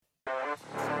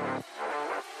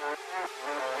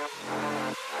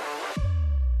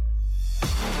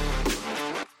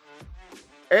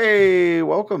Hey,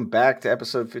 welcome back to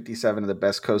episode 57 of the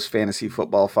Best Coast Fantasy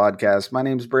Football Podcast. My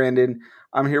name's Brandon.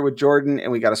 I'm here with Jordan,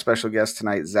 and we got a special guest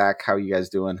tonight, Zach. How you guys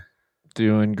doing?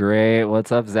 Doing great.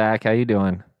 What's up, Zach? How you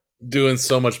doing? Doing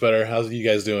so much better. How's you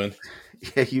guys doing?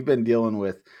 Yeah, you've been dealing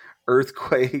with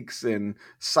earthquakes and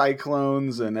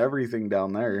cyclones and everything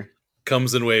down there.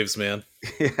 Comes in waves, man.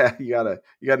 Yeah, you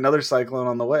got another cyclone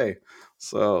on the way.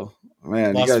 So,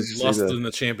 man, you guys just Lost need to, in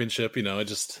the championship.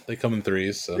 They come in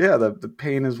threes. So yeah, the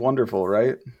pain is wonderful,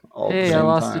 right? All at the Hey, I same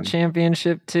lost a time.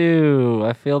 championship too.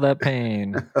 I feel that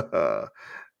pain.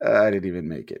 I didn't even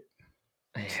make it.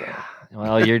 Yeah.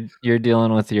 Well, you're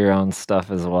dealing with your own stuff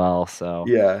as well. So,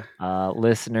 Yeah.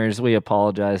 listeners, we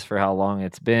apologize for how long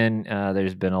it's been.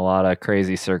 There's been a lot of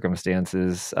crazy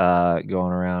circumstances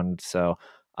going around. So,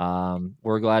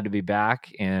 we're glad to be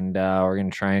back, and we're gonna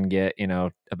try and get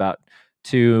about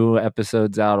 2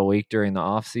 episodes out a week during the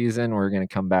off season. We're gonna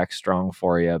come back strong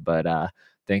for you, but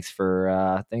thanks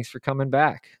for coming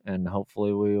back, and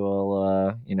hopefully we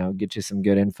will get you some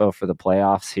good info for the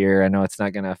playoffs here. I know it's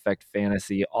not going to affect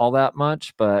fantasy all that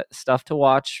much, but stuff to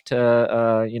watch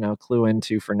to clue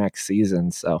into for next season.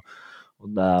 So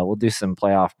we'll do some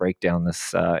playoff breakdown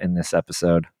in this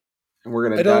episode. And we're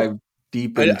gonna dive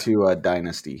deep into a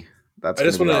dynasty. I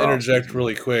just want to interject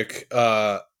really quick.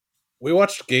 We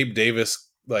watched Gabe Davis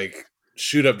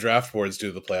shoot up draft boards due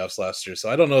to the playoffs last year,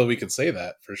 so I don't know if we can say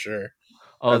that for sure.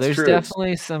 Oh, there's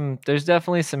definitely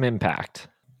some impact.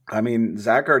 I mean,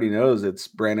 Zach already knows it's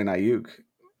Brandon Ayuk.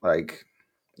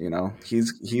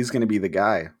 He's going to be the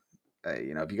guy.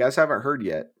 If you guys haven't heard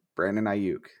yet, Brandon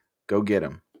Ayuk, go get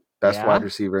him. Best wide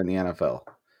receiver in the NFL.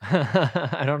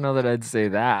 I don't know that I'd say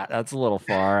that. That's a little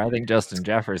far. I think Justin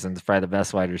Jefferson's probably the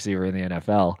best wide receiver in the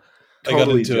NFL. I got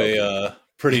into a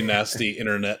pretty nasty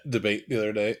internet debate the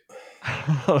other day.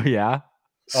 Oh, yeah?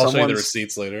 I'll show you the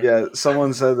receipts later. Yeah,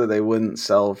 someone said that they wouldn't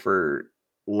sell for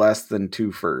less than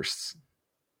 2 firsts.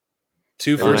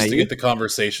 2 firsts to get the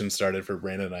conversation started for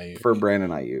Brandon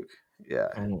Ayuk. Yeah.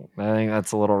 I think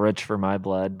that's a little rich for my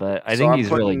blood, but I think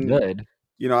he's really good.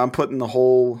 I'm putting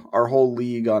our whole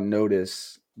league on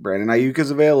notice. Brandon Ayuk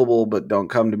is available, but don't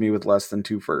come to me with less than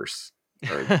 2 firsts.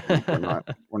 We're not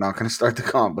going to start the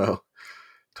combo.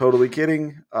 Totally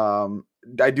kidding.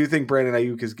 I do think Brandon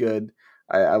Ayuk is good.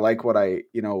 I like what I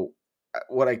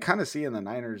kind of see in the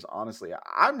Niners. Honestly,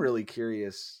 I'm really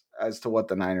curious as to what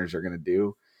the Niners are going to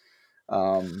do.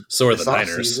 So are the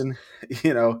Niners. Season,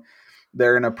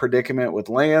 they're in a predicament with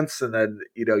Lance, and then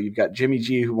you've got Jimmy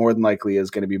G, who more than likely is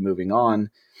going to be moving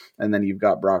on, and then you've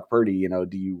got Brock Purdy.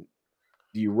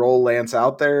 Do you roll Lance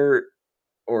out there,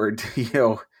 or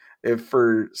if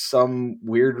for some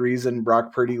weird reason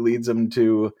Brock Purdy leads them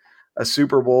to a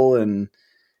Super Bowl and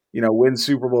wins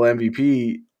Super Bowl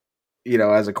MVP,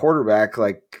 as a quarterback,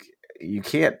 like, you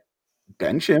can't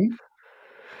bench him.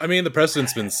 I mean, the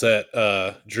precedent's been set.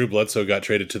 Drew Bledsoe got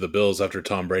traded to the Bills after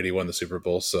Tom Brady won the Super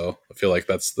Bowl, so I feel like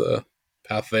that's the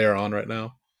path they are on right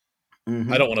now.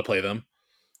 Mm-hmm. I don't want to play them.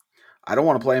 I don't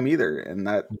want to play him either, and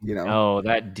that Oh,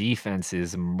 that defense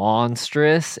is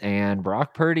monstrous, and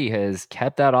Brock Purdy has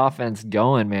kept that offense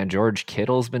going, man. George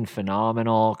Kittle's been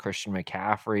phenomenal. Christian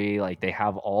McCaffrey, like, they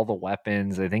have all the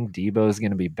weapons. I think Debo's going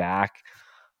to be back.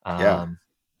 Yep.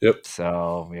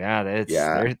 So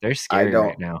they're scary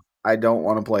right now. I don't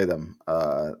want to play them.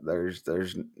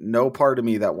 There's no part of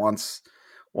me that wants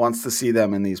to see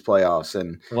them in these playoffs.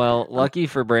 And well, lucky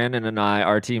for Brandon and I,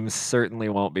 our team certainly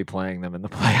won't be playing them in the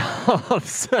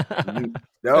playoffs.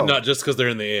 No, not just because they're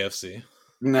in the AFC.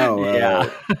 No,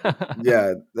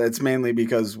 yeah, that's mainly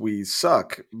because we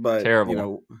suck. But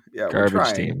terrible,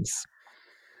 garbage teams.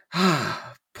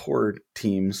 Poor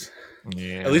teams.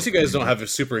 Yeah. At least you guys don't have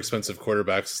super expensive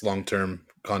quarterbacks, long-term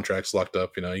contracts locked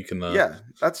up. You can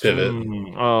that's pivot.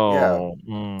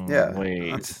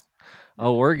 Wait.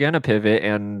 We're gonna pivot,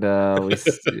 and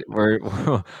we're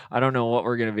I don't know what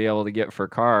we're gonna be able to get for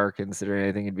Carr, considering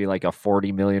I think it'd be like a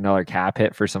 $40 million cap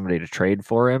hit for somebody to trade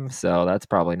for him. So that's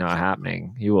probably not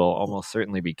happening. He will almost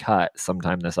certainly be cut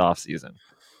sometime this offseason.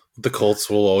 The Colts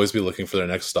will always be looking for their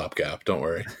next stopgap. Don't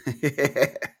worry.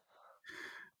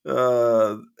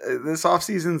 This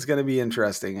offseason is going to be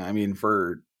interesting. I mean,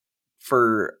 for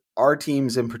our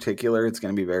teams in particular, it's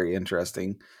going to be very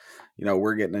interesting.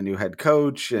 We're getting a new head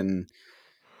coach, and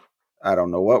I don't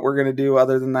know what we're going to do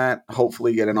other than that.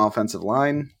 Hopefully get an offensive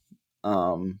line.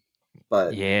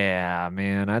 But yeah,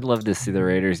 man, I'd love to see the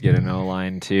Raiders get an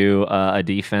O-line too. A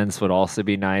defense would also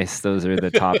be nice. Those are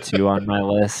the top 2 on my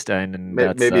list, and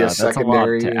that's maybe a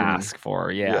secondary. That's a lot to ask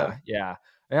for. Yeah.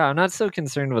 I'm not so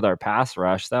concerned with our pass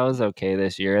rush. That was okay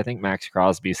this year. I think Max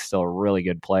Crosby's still a really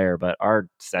good player, but our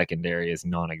secondary is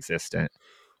non-existent.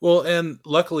 Well, and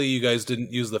luckily you guys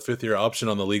didn't use the 5th-year option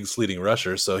on the league's leading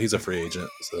rusher, so he's a free agent.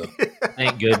 So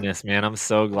thank goodness, man. I'm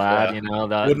so glad. Yeah. You know,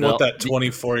 wouldn't want that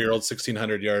 24-year-old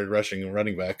 1,600-yard rushing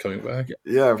running back coming back.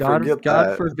 Yeah, forget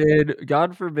that.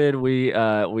 God forbid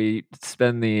we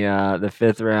spend the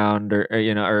fifth round or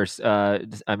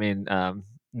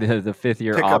the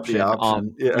 5th-year Pick up the option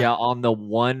option. on the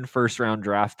one first round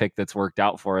draft pick that's worked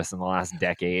out for us in the last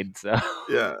decade. So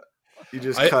yeah. You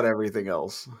just cut everything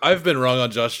else. I've been wrong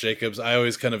on Josh Jacobs. I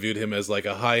always kind of viewed him as like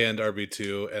a high-end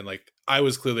RB2, and like I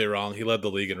was clearly wrong. He led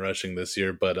the league in rushing this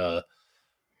year, but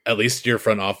at least your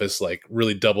front office like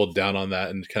really doubled down on that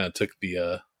and kind of took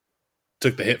the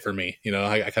hit for me. You know,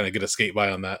 I kind of get a skate by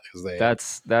on that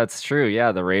because that's true.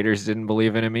 Yeah, the Raiders didn't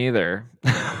believe in him either.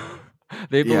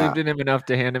 They believed in him enough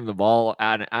to hand him the ball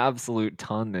an absolute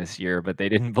ton this year, but they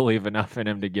didn't believe enough in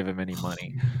him to give him any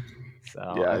money.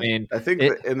 So, yeah, I mean, I think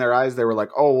in their eyes, they were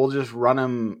like, oh, we'll just run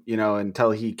him, you know,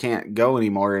 until he can't go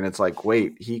anymore. And it's like,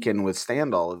 wait, he can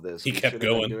withstand all of this. He kept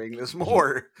going. Doing this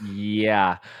more.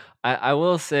 Yeah. I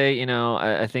will say, you know,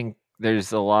 I think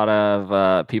there's a lot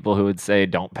of people who would say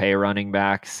don't pay running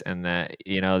backs, and that,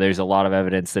 you know, there's a lot of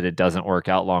evidence that it doesn't work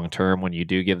out long term when you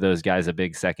do give those guys a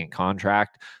big second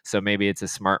contract. So maybe it's a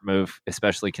smart move,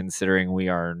 especially considering we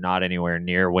are not anywhere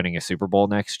near winning a Super Bowl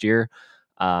next year.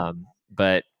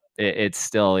 But it's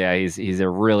still, yeah, he's a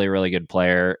really, really good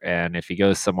player. And if he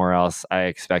goes somewhere else, I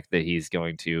expect that he's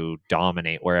going to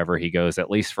dominate wherever he goes,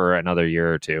 at least for another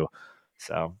year or two.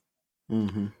 So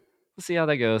we'll see how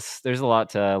that goes. There's a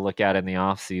lot to look at in the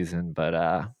off season,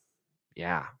 but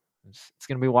yeah, it's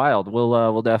going to be wild.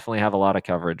 We'll definitely have a lot of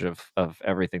coverage of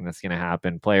everything that's going to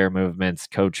happen, player movements,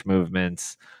 coach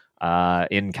movements,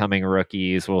 incoming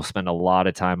rookies. We'll spend a lot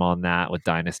of time on that with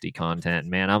Dynasty content.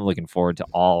 Man, I'm looking forward to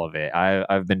all of it.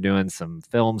 I've been doing some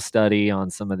film study on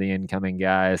some of the incoming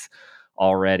guys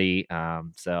already.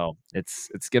 So it's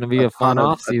going to be a fun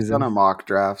off season. A ton of mock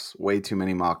drafts. Way too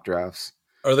many mock drafts.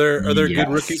 Are there good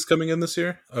rookies coming in this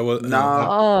year?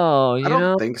 No, I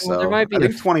don't think so. There might be. I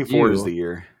think 24 is the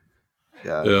year.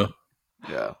 Yeah.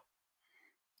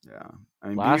 I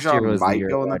mean, last year was might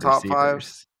go in the top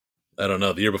receivers. 5. I don't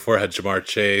know. The year before had Jamar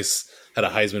Chase, had a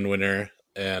Heisman winner,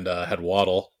 and had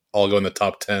Waddle all go in the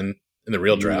top 10 in the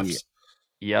real drafts.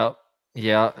 Yep.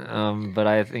 Yeah. But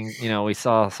I think, you know, we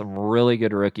saw some really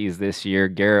good rookies this year.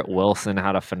 Garrett Wilson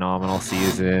had a phenomenal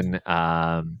season.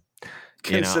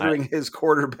 Considering his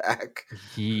quarterback.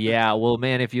 Yeah, well,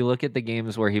 man, if you look at the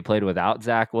games where he played without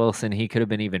Zach Wilson, he could have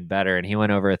been even better, and he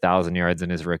went over 1,000 yards in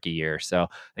his rookie year. So I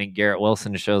think Garrett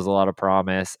Wilson shows a lot of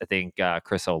promise. I think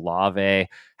Chris Olave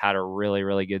had a really,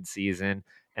 really good season.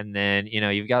 And then, you know,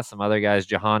 you've got some other guys,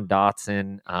 Jahan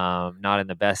Dotson, not in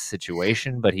the best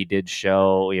situation, but he did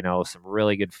show, you know, some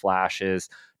really good flashes.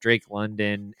 Drake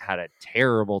London had a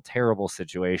terrible, terrible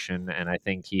situation, and I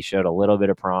think he showed a little bit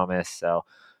of promise. So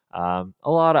a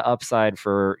lot of upside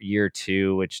for year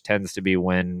 2, which tends to be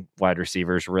when wide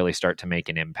receivers really start to make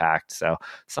an impact. So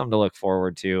something to look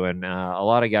forward to. And a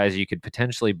lot of guys you could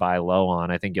potentially buy low on.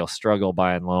 I think you'll struggle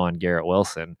buying low on Garrett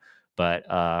Wilson. But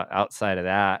outside of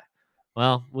that,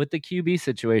 well, with the QB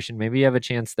situation, maybe you have a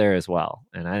chance there as well.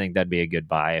 And I think that'd be a good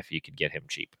buy if you could get him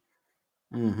cheap.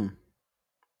 Mm-hmm.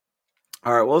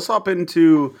 All right, well, let's hop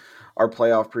into our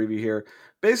playoff preview here.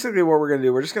 Basically, what we're going to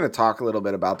do, we're just going to talk a little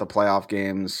bit about the playoff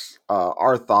games,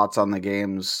 our thoughts on the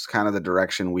games, kind of the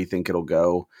direction we think it'll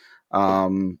go.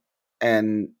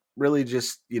 And really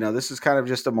just, you know, this is kind of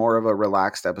just a more of a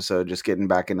relaxed episode, just getting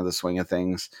back into the swing of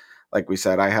things. Like we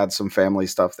said, I had some family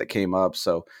stuff that came up.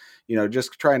 So, you know,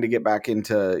 just trying to get back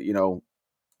into, you know,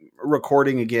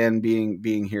 recording again,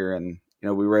 being here. And, you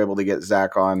know, we were able to get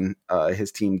Zach on.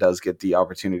 His team does get the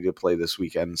opportunity to play this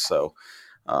weekend. So,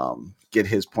 get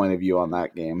his point of view on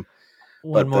that game.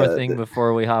 One more thing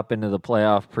before we hop into the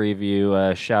playoff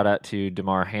preview. Shout out to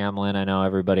Damar Hamlin. I know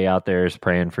everybody out there is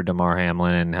praying for Damar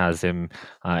Hamlin and has him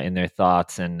in their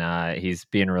thoughts. And he's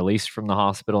being released from the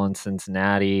hospital in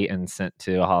Cincinnati and sent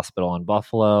to a hospital in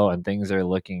Buffalo. And things are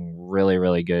looking really,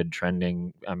 really good,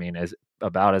 trending. I mean,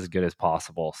 about as good as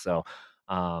possible. So,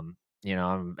 you know,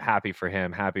 I'm happy for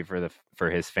him, happy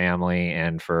for his family,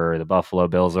 and for the Buffalo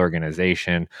Bills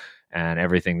organization and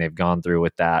everything they've gone through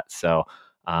with that. So,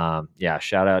 yeah,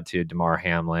 shout out to Damar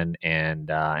Hamlin and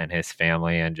his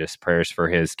family, and just prayers for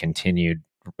his continued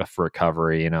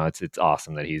recovery. You know, it's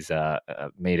awesome that he's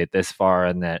made it this far,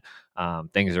 and that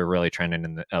things are really trending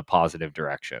in a positive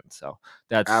direction. So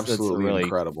that's absolutely really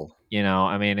incredible. You know,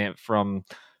 I mean, from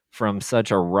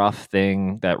such a rough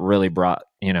thing that really brought,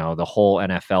 you know, the whole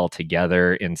NFL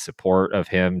together in support of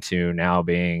him, to now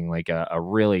being like a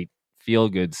really feel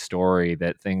good story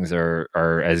that things are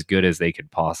as good as they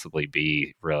could possibly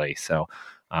be, really. So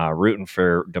rooting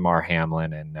for Damar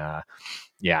Hamlin, and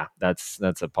yeah, that's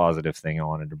a positive thing I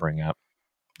wanted to bring up.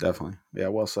 Definitely. Yeah,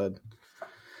 well said.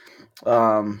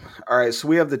 All right, so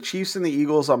we have the Chiefs and the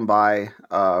Eagles on bye.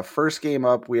 First game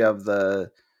up, we have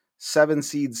the 7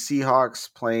 seed Seahawks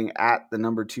playing at the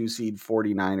number 2 seed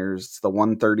 49ers. It's the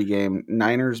 1:30 game.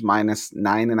 Niners minus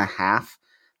 9.5.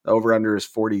 The over-under is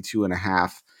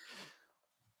 42.5.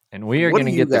 And we are going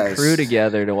to get the crew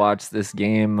together to watch this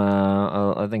game.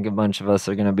 I think a bunch of us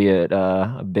are going to be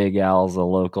at Big Al's, a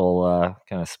local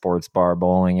kind of sports bar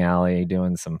bowling alley,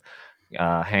 doing some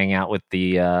hang out with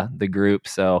the group.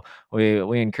 So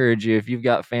we encourage you, if you've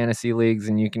got fantasy leagues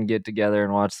and you can get together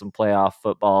and watch some playoff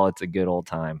football, it's a good old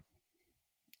time.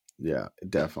 Yeah,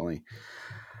 definitely.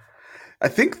 I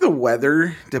think the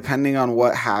weather, depending on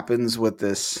what happens with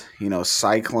this,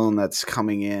 cyclone that's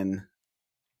coming in,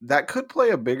 that could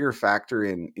play a bigger factor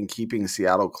in keeping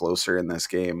Seattle closer in this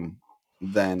game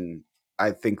than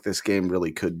I think this game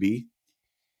really could be.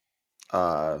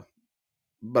 But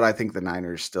I think the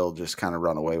Niners still just kind of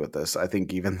run away with this. I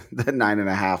think even the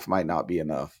 9.5 might not be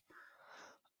enough.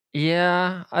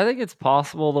 Yeah, I think it's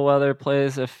possible the weather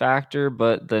plays a factor,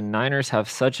 but the Niners have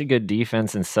such a good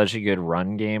defense and such a good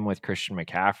run game with Christian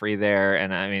McCaffrey there.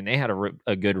 And I mean, they had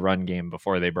a good run game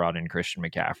before they brought in Christian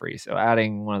McCaffrey. So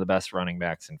adding one of the best running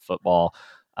backs in football,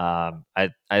 I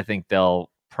think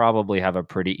they'll probably have a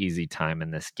pretty easy time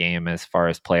in this game as far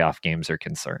as playoff games are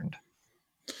concerned.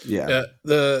 Yeah.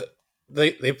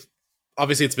 They've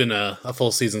obviously, it's been a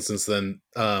full season since then.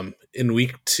 In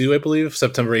week 2, I believe,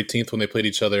 September 18th, when they played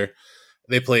each other,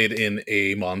 they played in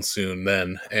a monsoon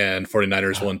then, and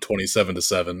 49ers won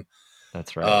 27-7.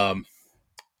 That's right.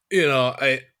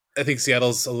 I think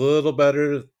Seattle's a little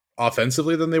better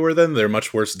offensively than they were then. They're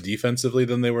much worse defensively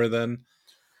than they were then.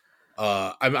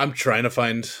 I'm trying to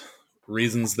find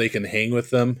reasons they can hang with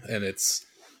them, and it's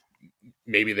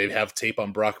maybe they have tape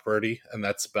on Brock Purdy, and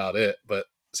that's about it. But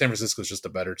San Francisco's just a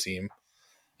better team.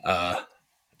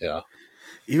 Yeah.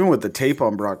 Even with the tape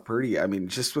on Brock Purdy, I mean,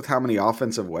 just with how many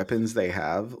offensive weapons they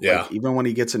have, like even when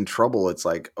he gets in trouble, it's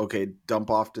like, okay, dump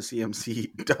off to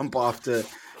CMC, dump off to,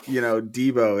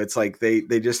 Debo. It's like they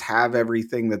just have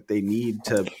everything that they need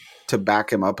to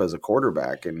back him up as a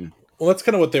quarterback. And well, that's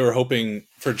kind of what they were hoping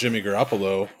for Jimmy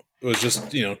Garoppolo. It was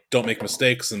just, don't make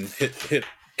mistakes and hit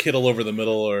Kittle over the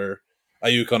middle or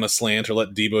Ayuk on a slant, or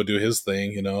let Debo do his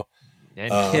thing,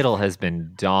 And Kittle has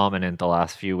been dominant the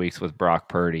last few weeks with Brock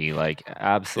Purdy, like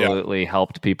absolutely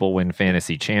helped people win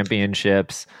fantasy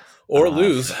championships. Or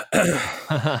lose.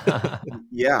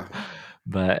 Yeah.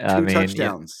 But 2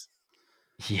 touchdowns.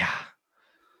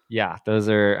 Yeah. Those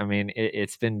are,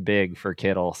 it's been big for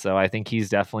Kittle. So I think he's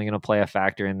definitely going to play a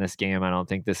factor in this game. I don't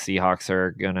think the Seahawks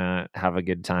are going to have a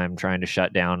good time trying to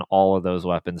shut down all of those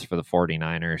weapons for the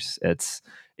 49ers.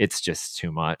 It's just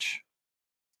too much.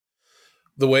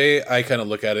 The way I kind of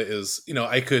look at it is,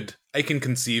 I can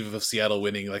conceive of Seattle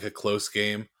winning like a close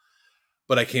game,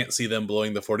 but I can't see them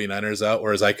blowing the 49ers out,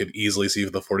 whereas I could easily see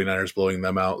the 49ers blowing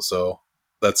them out. So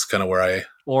that's kind of where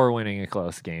or winning a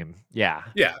close game. Yeah.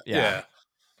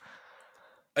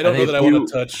 I don't know that I want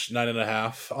to touch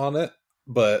 9.5 on it,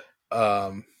 but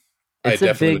it's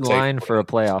a big line for a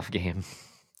playoff game.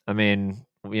 I mean,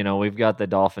 we've got the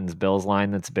Dolphins-Bills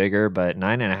line that's bigger, but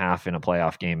 9.5 in a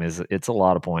playoff game it's a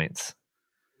lot of points.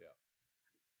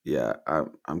 Yeah,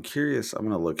 I'm curious. I'm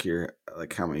gonna look here,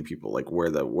 like how many people, like where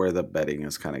the betting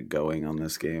is kind of going on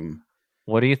this game.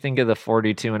 What do you think of the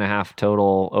 42.5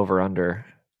 total over under?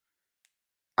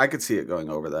 I could see it going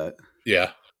over that.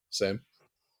 Yeah, same.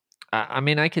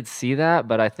 I could see that,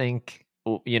 but I think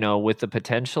with the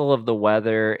potential of the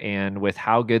weather and with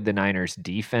how good the Niners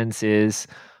defense is,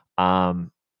 I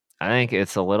think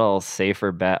it's a little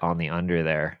safer bet on the under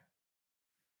there.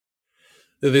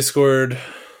 They scored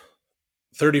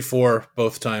 34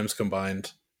 both times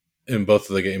combined in both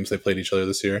of the games they played each other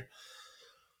this year.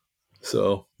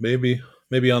 So maybe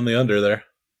on the under there.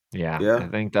 Yeah. I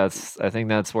think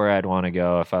that's where I'd want to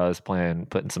go if I was putting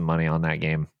some money on that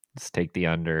game. Just take the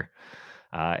under.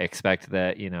 Expect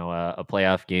that a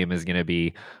playoff game is going to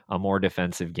be a more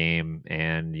defensive game,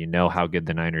 and how good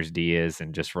the Niners D is,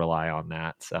 and just rely on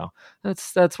that. So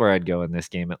that's where I'd go in this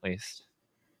game, at least.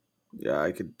 Yeah,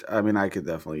 I could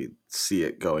definitely see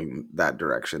it going that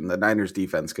direction. The Niners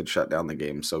defense could shut down the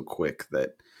game so quick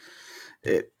that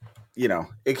it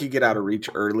could get out of reach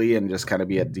early and just kind of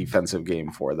be a defensive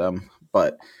game for them.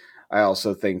 But I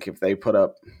also think if they put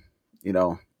up,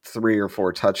 3 or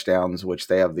 4 touchdowns, which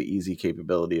they have the easy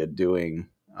capability of doing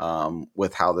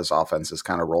with how this offense is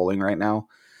kind of rolling right now,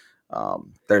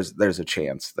 there's a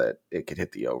chance that it could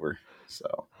hit the over.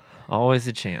 So always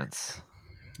a chance.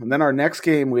 And then our next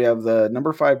game, we have the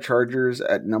number 5 Chargers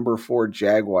at number 4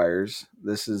 Jaguars.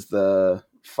 This is the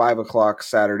 5 o'clock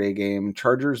Saturday game.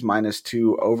 Chargers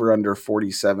 -2, over under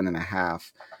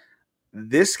 47.5.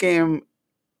 This game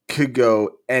could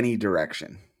go any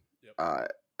direction.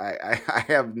 Yep. I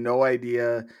have no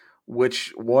idea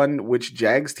which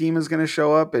Jags team is going to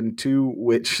show up, and 2,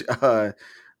 which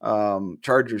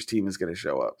Chargers team is going to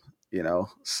show up.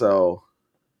 So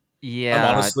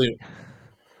yeah,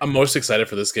 I'm most excited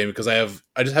for this game because I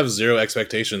just have zero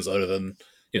expectations other than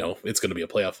it's going to be a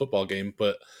playoff football game,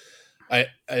 but I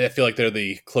feel like they're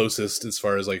the closest as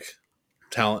far as like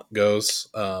talent goes,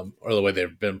 or the way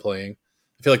they've been playing.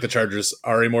 I feel like the Chargers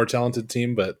are a more talented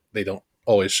team, but they don't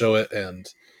always show it, and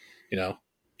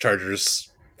Chargers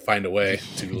find a way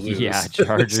to lose. Yeah,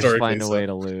 Chargers find a way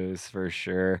to lose for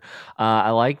sure. I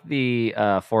like the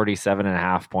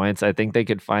 47.5 points. I think they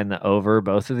could find the over.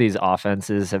 Both of these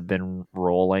offenses have been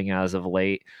rolling as of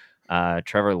late.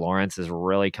 Trevor Lawrence has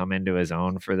really come into his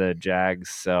own for the Jags,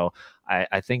 so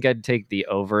I think I'd take the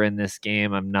over in this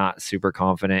game. I'm not super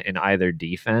confident in either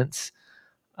defense.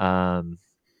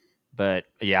 But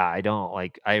yeah,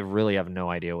 I really have no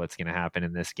idea what's going to happen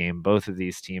in this game. Both of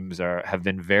these teams have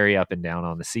been very up and down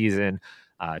on the season.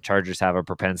 Chargers have a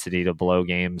propensity to blow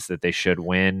games that they should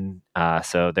win.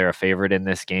 So they're a favorite in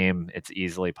this game. It's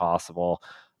easily possible.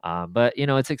 But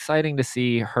it's exciting to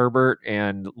see Herbert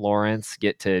and Lawrence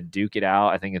get to duke it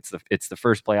out. I think it's the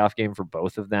first playoff game for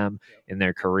both of them in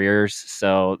their careers.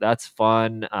 So that's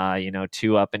fun.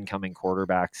 2 up and coming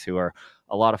quarterbacks who are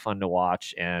a lot of fun to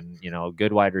watch, and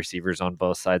good wide receivers on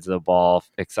both sides of the ball,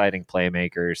 exciting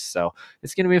playmakers. So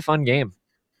it's going to be a fun game.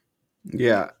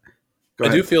 Yeah, I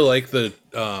do feel like the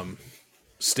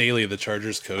Staley, the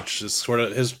Chargers coach, is sort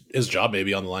of his job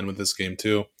maybe on the line with this game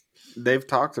too. They've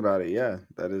talked about it. Yeah,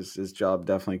 that is his job.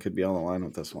 Definitely could be on the line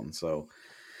with this one. So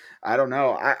I don't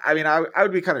know. I mean, I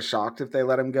would be kind of shocked if they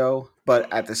let him go,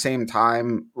 but at the same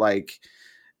time, like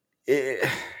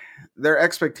their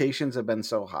expectations have been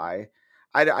so high.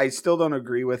 I still don't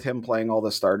agree with him playing all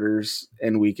the starters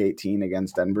in Week 18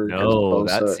 against Denver. No,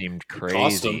 that seemed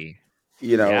crazy.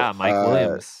 Mike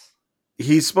Williams.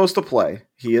 He's supposed to play.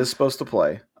 He is supposed to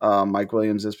play. Mike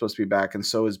Williams is supposed to be back, and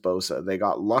so is Bosa. They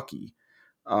got lucky.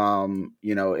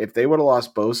 If they would have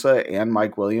lost Bosa and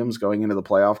Mike Williams going into the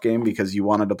playoff game because you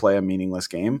wanted to play a meaningless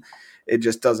game, it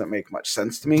just doesn't make much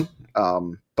sense to me.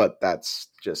 But that's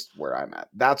just where I'm at.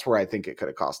 That's where I think it could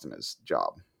have cost him his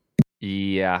job.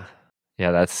 Yeah,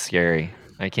 that's scary.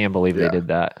 I can't believe they did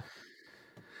that.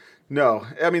 No,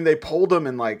 I mean, they pulled him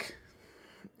in like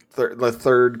the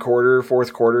third quarter,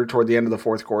 fourth quarter, toward the end of the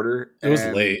fourth quarter. It was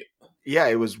late. Yeah,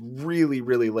 it was really,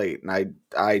 really late, and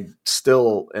I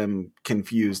still am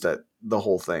confused at the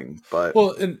whole thing. But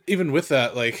and even with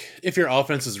that, like if your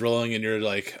offense is rolling and you're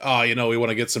like, we want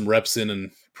to get some reps in and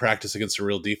practice against a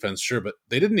real defense, sure, but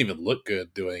they didn't even look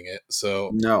good doing it. So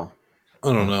no,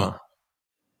 I don't know.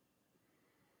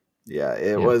 Yeah,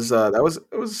 it was a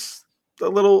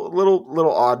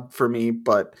little odd for me,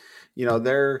 but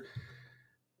they're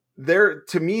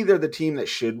to me they're the team that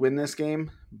should win this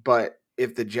game. But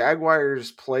if the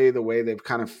Jaguars play the way they've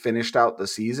kind of finished out the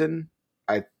season,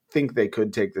 I think they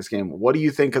could take this game. What do you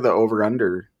think of the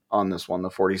over-under on this one, the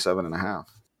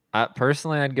 47.5?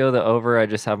 Personally, I'd go the over. I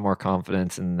just have more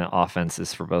confidence in the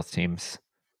offenses for both teams.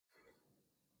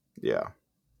 Yeah.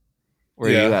 Where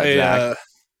are you at, Zach?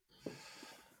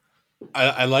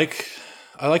 I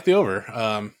like the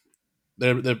over.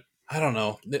 They're I don't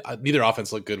know. Neither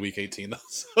offense looked good Week 18 though,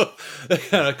 so I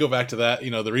kind of go back to that.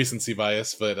 The recency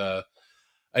bias, but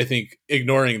I think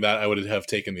ignoring that, I would have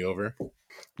taken the over.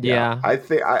 Yeah, I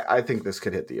think this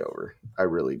could hit the over. I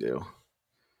really do.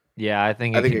 Yeah, I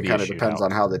think it kind of depends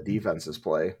on how the defenses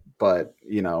play, but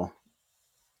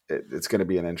it's going to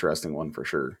be an interesting one for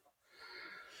sure.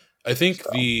 I think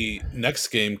the next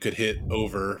game could hit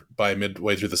over by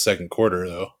midway through the second quarter,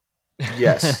 though.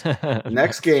 Yes.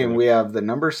 Next game, we have the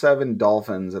number 7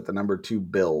 Dolphins at the number 2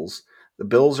 Bills. The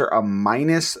Bills are a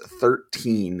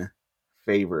 -13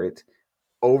 favorite,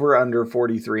 over under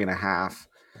 43.5.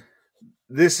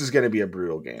 This is going to be a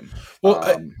brutal game.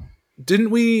 Well, didn't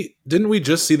we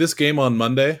just see this game on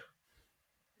Monday,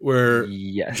 where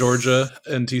Georgia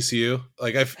and TCU?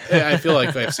 Like I feel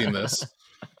like I've seen this.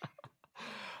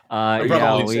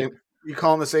 You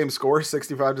calling the same score,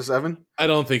 65-7? I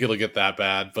don't think it'll get that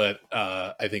bad, but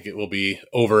I think it will be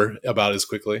over about as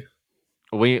quickly.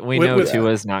 We know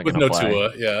Tua's not going to play.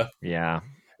 Tua, yeah. Yeah.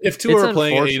 If Tua are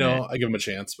playing, I give him a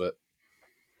chance, but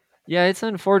Yeah, it's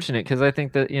unfortunate because I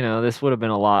think that, this would have been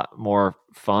a lot more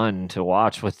fun to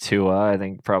watch with Tua. I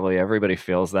think probably everybody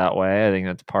feels that way. I think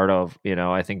that's part of,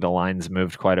 I think the lines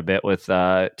moved quite a bit with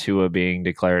Tua being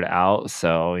declared out.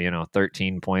 So,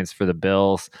 13 points for the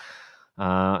Bills.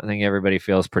 I think everybody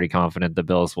feels pretty confident the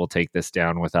Bills will take this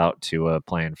down without Tua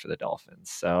playing for the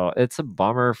Dolphins. So it's a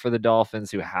bummer for the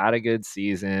Dolphins, who had a good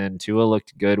season. Tua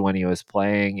looked good when he was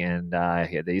playing, and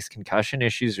these concussion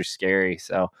issues are scary.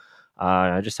 So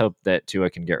I just hope that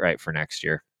Tua can get right for next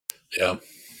year. Yeah,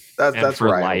 That's for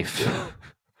where life.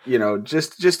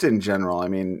 Just in general. I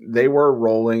mean, they were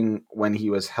rolling when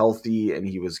he was healthy and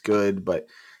he was good, but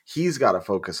he's got to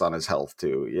focus on his health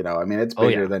too. I mean, it's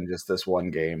bigger than just this one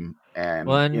game.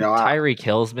 Well, And and Tyreek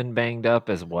Hill's been banged up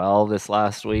as well this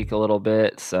last week a little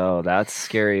bit, so that's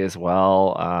scary as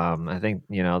well. I think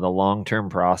the long-term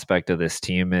prospect of this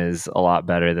team is a lot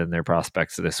better than their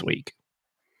prospects this week.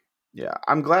 Yeah,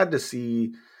 I'm glad to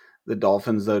see the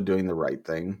Dolphins though doing the right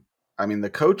thing. I mean, the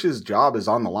coach's job is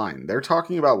on the line. They're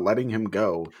talking about letting him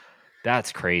go.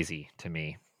 That's crazy to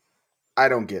me. I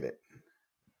don't get it.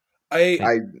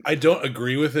 I don't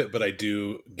agree with it, but I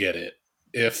do get it.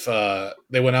 If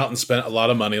they went out and spent a lot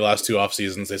of money last 2 off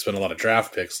seasons, they spent a lot of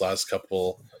draft picks last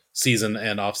couple season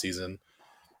and off season.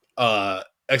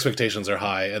 Expectations are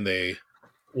high, and they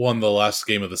won the last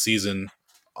game of the season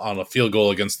on a field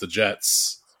goal against the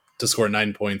Jets to score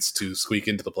 9 points to squeak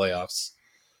into the playoffs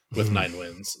with 9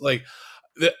 wins. Like,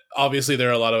 obviously, there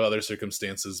are a lot of other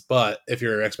circumstances, but if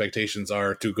your expectations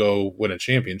are to go win a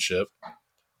championship,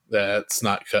 that's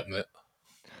not cutting it.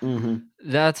 Mm-hmm.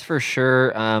 That's for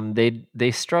sure.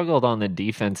 They struggled on the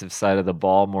defensive side of the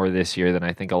ball more this year than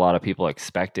I think a lot of people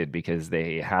expected, because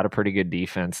they had a pretty good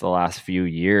defense the last few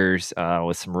years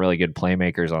with some really good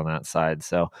playmakers on that side.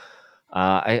 So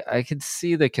I could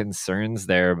see the concerns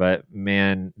there, but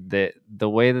man, the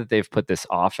way that they've put this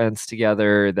offense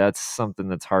together, that's something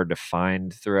that's hard to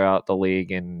find throughout the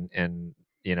league, and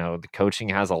the coaching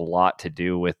has a lot to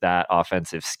do with that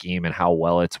offensive scheme and how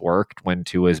well it's worked when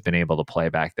Tua has been able to play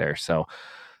back there. So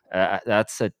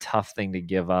that's a tough thing to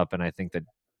give up, and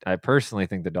I personally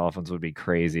think the Dolphins would be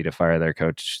crazy to fire their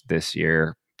coach this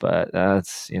year. But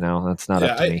that's not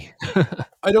up to me.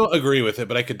 I don't agree with it,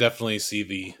 but I could definitely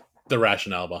see the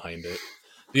rationale behind it.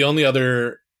 The only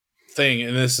other thing,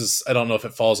 and this is, I don't know if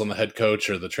it falls on the head coach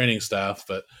or the training staff,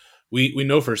 but we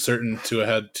know for certain Tua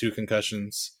had 2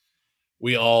 concussions.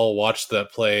 We all watched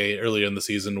that play earlier in the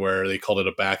season where they called it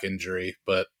a back injury,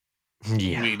 but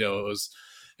we know it was.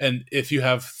 And if you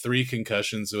have 3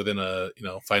 concussions within a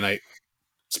finite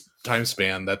time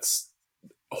span, that's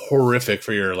horrific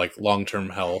for your long-term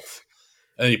health.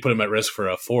 And then you put him at risk for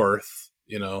a 4th.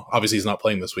 Obviously he's not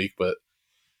playing this week, but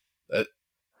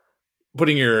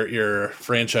putting your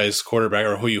franchise quarterback,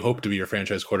 or who you hope to be your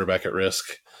franchise quarterback, at risk,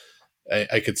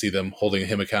 I could see them holding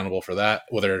him accountable for that,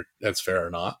 whether that's fair or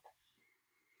not.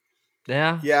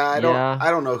 Yeah. I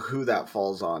don't know who that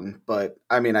falls on, but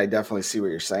I mean, I definitely see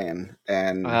what you're saying.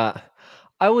 And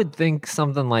I would think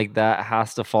something like that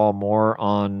has to fall more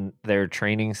on their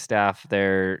training staff,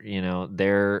 their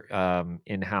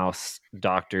in-house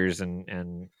doctors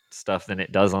and stuff, than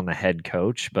it does on the head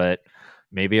coach. But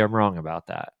maybe I'm wrong about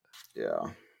that.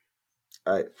 Yeah,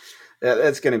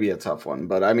 that's going to be a tough one.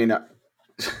 But I mean, and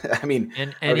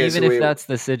okay, even if that's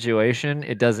the situation,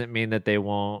 it doesn't mean that they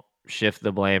won't shift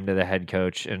the blame to the head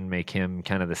coach and make him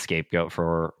kind of the scapegoat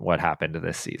for what happened to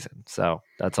this season. So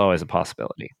that's always a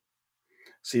possibility.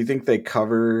 So you think they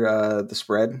cover the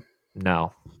spread?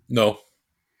 No.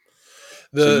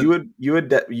 So you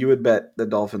would bet the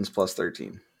Dolphins plus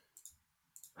 13.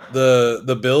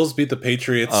 The Bills beat the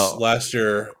Patriots last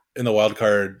year in the wild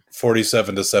card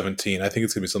 47-17. I think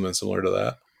it's gonna be something similar to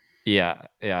that. Yeah.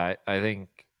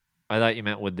 I thought you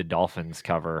meant would the Dolphins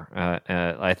cover.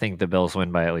 I think the Bills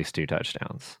win by at least 2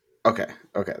 touchdowns. Okay,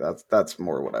 that's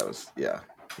more what I was. Yeah.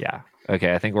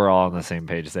 Okay, I think we're all on the same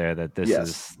page there, that this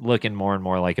is looking more and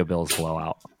more like a Bills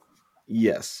blowout.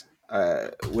 Yes,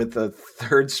 with the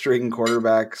 3rd string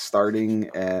quarterback starting,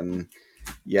 and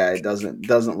it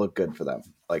doesn't look good for them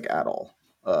at all.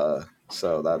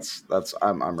 So that's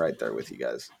I'm right there with you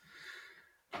guys.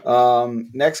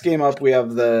 Next game up, we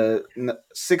have the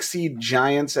 6 seed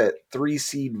Giants at 3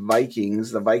 seed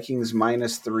Vikings. The Vikings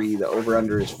 -3. The over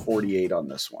under is 48 on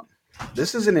this one.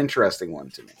 This is an interesting one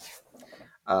to me.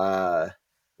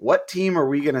 What team are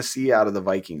we going to see out of the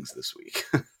Vikings this week?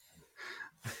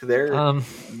 They're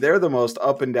the most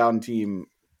up and down team,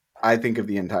 I think, of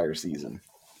the entire season.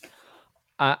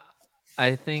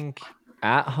 I think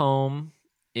at home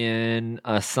in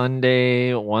a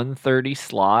Sunday 1:30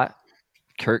 slot,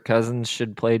 Kirk Cousins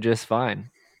should play just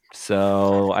fine.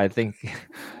 So I think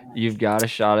you've got a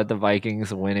shot at the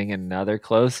Vikings winning another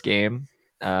close game.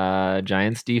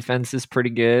 Giants defense is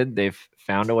pretty good. They've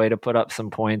found a way to put up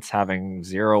some points, having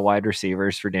 0 wide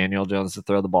receivers for Daniel Jones to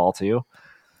throw the ball to.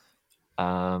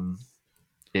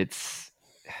 It's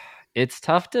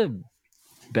tough to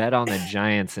bet on the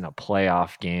Giants in a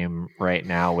playoff game right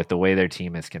now with the way their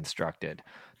team is constructed.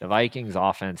 The Vikings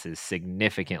offense is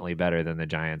significantly better than the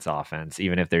Giants offense.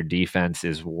 Even if their defense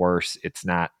is worse, it's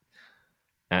not.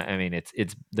 I mean, it's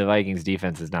the Vikings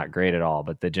defense is not great at all,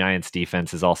 but the Giants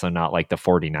defense is also not like the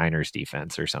 49ers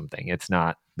defense or something. It's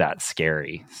not that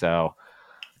scary. So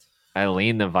I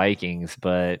lean the Vikings,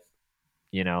 but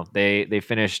they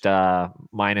finished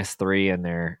 -3 in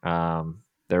their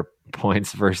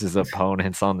points versus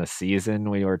opponents on the season.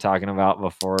 We were talking about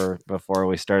before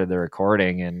we started the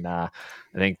recording, and I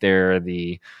think they're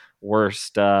the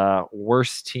worst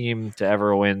team to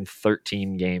ever win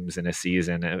 13 games in a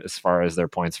season as far as their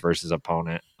points versus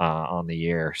opponent on the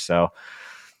year. So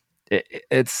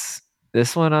it's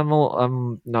this one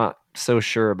I'm not so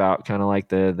sure about, kind of like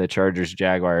the Chargers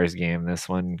Jaguars game. This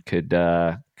one could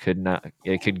really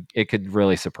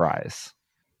surprise.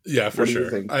 Yeah, for What do you sure.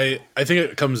 think? I think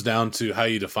it comes down to how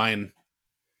you define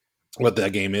what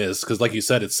that game is, because like you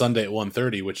said, it's Sunday at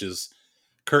 1:30, which is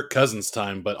Kirk Cousins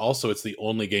time, but also it's the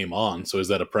only game on. So is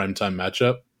that a primetime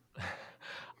matchup?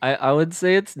 I would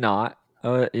say it's not.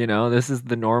 This is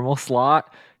the normal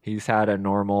slot. He's had a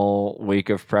normal week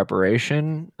of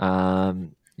preparation.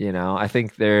 I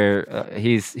think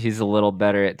he's a little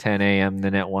better at 10 a.m.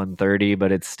 than at 1:30,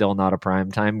 but it's still not a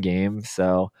primetime game.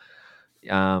 So,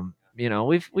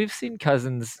 we've seen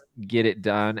Cousins get it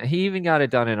done. He even got it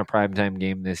done in a primetime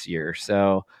game this year.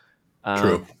 So,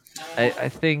 True. I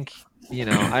think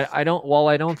I don't. While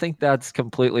I don't think that's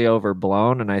completely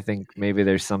overblown, and I think maybe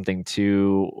there's something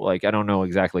to, like, I don't know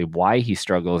exactly why he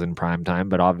struggles in prime time,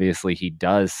 but obviously he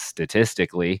does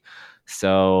statistically.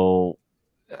 So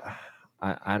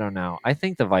I don't know. I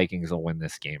think the Vikings will win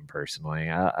this game personally.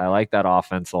 I like that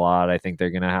offense a lot. I think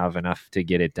they're going to have enough to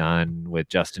get it done with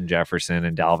Justin Jefferson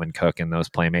and Dalvin Cook and those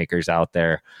playmakers out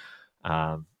there.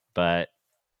 But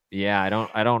yeah,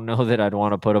 I don't know that I'd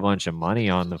want to put a bunch of money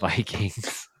on the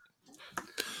Vikings.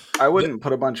 I wouldn't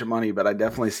put a bunch of money, but I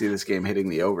definitely see this game hitting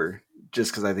the over,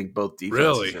 just because I think both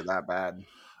defenses are that bad.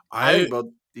 I think both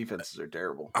defenses are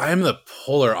terrible. I'm the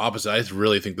polar opposite. I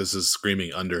really think this is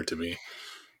screaming under to me.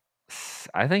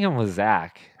 I think I'm with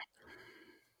Zach.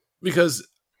 Because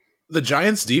the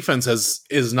Giants' defense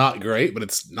is not great, but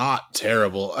it's not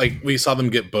terrible. Like, we saw them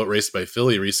get boat raced by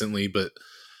Philly recently, but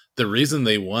the reason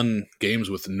they won games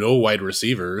with no wide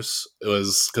receivers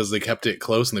was because they kept it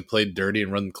close and they played dirty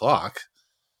and run the clock.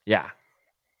 Yeah.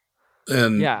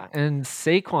 And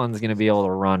Saquon's going to be able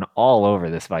to run all over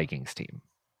this Vikings team.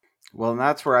 Well, and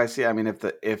that's where I see. I mean,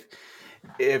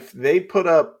 if they put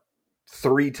up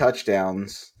 3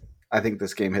 touchdowns, I think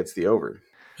this game hits the over.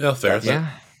 Yeah, fair.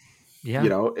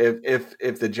 Yeah.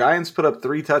 If the Giants put up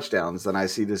 3 touchdowns, then I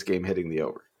see this game hitting the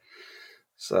over.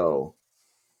 So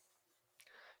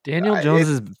Daniel Jones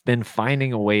has been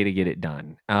finding a way to get it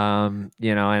done. And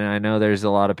I know there's a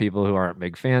lot of people who aren't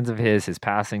big fans of his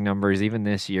passing numbers, even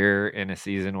this year in a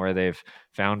season where they've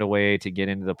found a way to get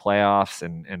into the playoffs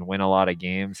and win a lot of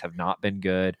games, have not been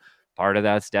good. Part of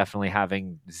that's definitely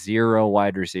having 0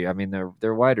 wide receiver. I mean,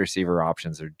 their wide receiver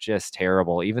options are just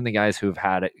terrible. Even the guys who've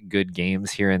had good games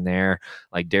here and there,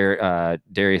 like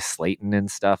Darius Slayton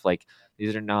and stuff, like,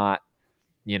 these are not,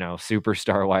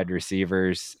 superstar wide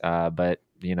receivers. But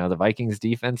the Vikings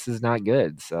defense is not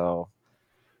good. So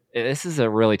this is a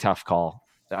really tough call.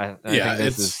 I think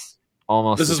this is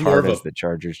almost as hard as the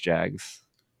Chargers Jags.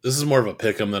 This is more of a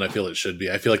pick 'em than I feel it should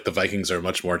be. I feel like the Vikings are a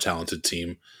much more talented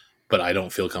team, but I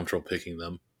don't feel comfortable picking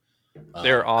them.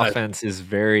 Their offense is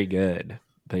very good,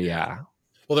 but yeah.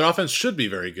 Well, their offense should be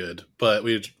very good, but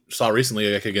we saw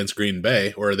recently, like, against Green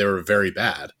Bay, where they were very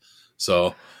bad.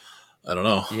 So I don't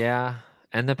know. Yeah.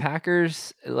 And the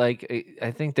Packers, like,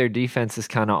 I think their defense is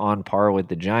kind of on par with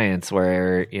the Giants,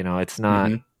 where, it's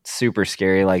not super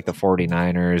scary like the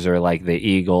 49ers or like the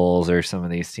Eagles or some of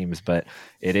these teams, but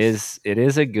it is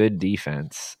a good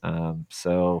defense.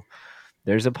 So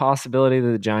there's a possibility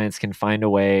that the Giants can find a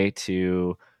way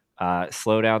to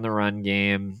slow down the run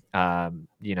game,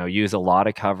 use a lot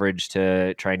of coverage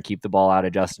to try and keep the ball out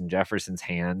of Justin Jefferson's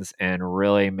hands and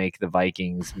really make the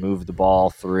Vikings move the ball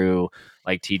through,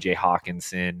 like, TJ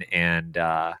Hawkinson and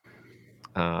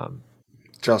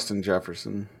Justin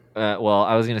Jefferson. Well,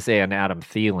 I was going to say an Adam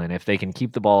Thielen. If they can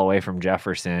keep the ball away from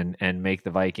Jefferson and make the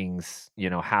Vikings,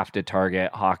 have to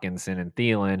target Hawkinson and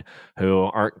Thielen, who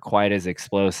aren't quite as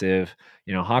explosive.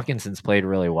 Hawkinson's played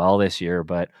really well this year,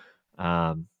 but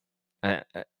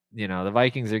the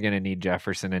Vikings are going to need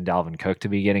Jefferson and Dalvin Cook to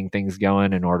be getting things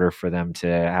going in order for them to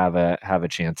have a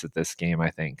chance at this game, I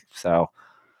think. So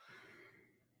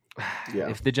Yeah.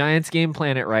 if the Giants game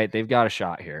plan it right, they've got a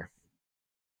shot here.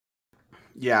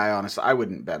 Yeah, I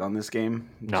wouldn't bet on this game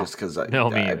just because I have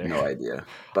no idea.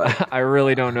 But I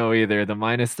really don't know either. The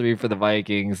 -3 for the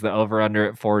Vikings, the over/under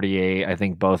at 48. I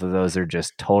think both of those are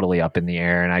just totally up in the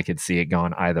air, and I could see it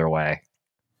going either way.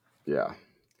 Yeah.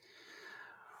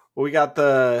 Well, we got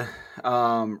the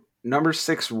number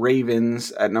 6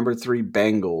 Ravens at number 3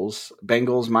 Bengals.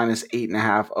 Bengals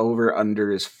 -8.5. Over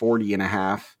under is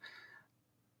 40.5.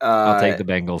 I'll take the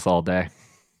Bengals all day.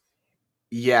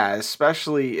 Yeah,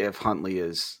 especially if Huntley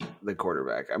is the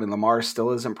quarterback. I mean, Lamar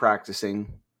still isn't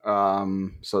practicing,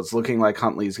 so it's looking like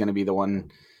Huntley is going to be the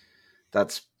one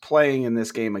that's playing in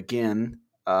this game again.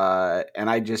 And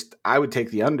I would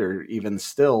take the under even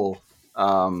still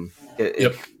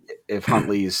if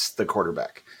Huntley's the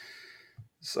quarterback.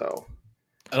 So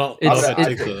I don't know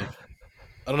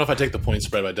if I take the point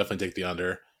spread, but I definitely take the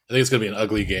under. I think it's going to be an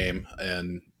ugly game,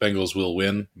 and Bengals will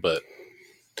win, but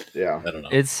yeah, I don't know.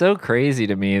 It's so crazy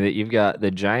to me that you've got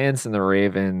the Giants and the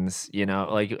Ravens,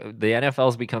 like the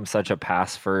NFL's become such a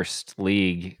pass first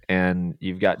league, and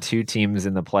you've got two teams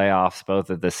in the playoffs, both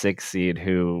at the 6th seed,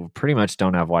 who pretty much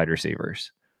don't have wide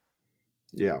receivers.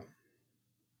 Yeah.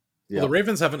 Well, the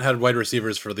Ravens haven't had wide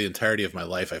receivers for the entirety of my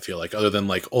life, I feel like, other than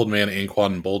like old man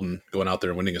Anquan Bolden going out there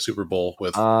and winning a Super Bowl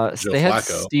with Joe they had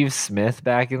Flacco. Steve Smith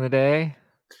back in the day.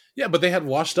 Yeah, but they had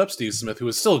washed up Steve Smith, who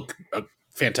was still a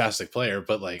fantastic player,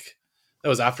 but like that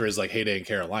was after his like heyday in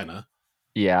Carolina.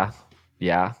 Yeah.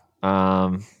 They've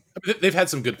had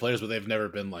some good players, but they've never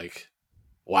been like,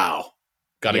 wow.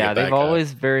 They've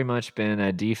always very much been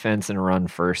a defense and run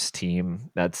first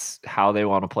team. That's how they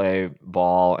want to play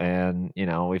ball. And,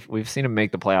 we've seen them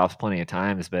make the playoffs plenty of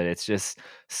times, but it's just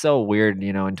so weird,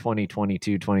 in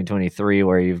 2022, 2023,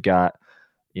 where you've got,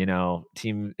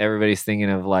 everybody's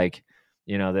thinking of like,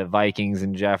 the Vikings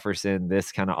and Jefferson,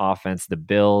 this kind of offense, the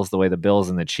Bills, the way the Bills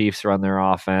and the Chiefs run their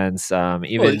offense. Even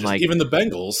the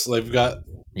Bengals, they've got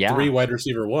 3 wide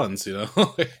receiver ones,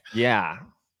 Yeah.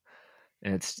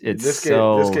 It's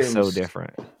so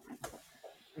different.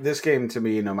 This game, to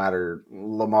me, no matter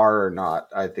Lamar or not,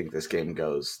 I think this game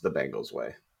goes the Bengals'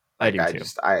 way. I do too.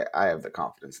 I have the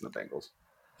confidence in the Bengals.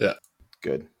 Yeah,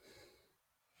 good.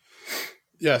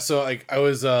 Yeah, so I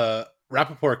was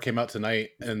Rappaport came out tonight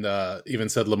and even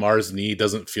said Lamar's knee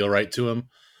doesn't feel right to him.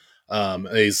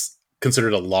 He's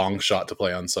considered a long shot to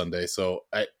play on Sunday, so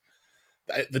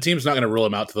the team's not going to rule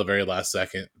him out to the very last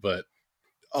second, but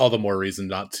all the more reason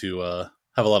not to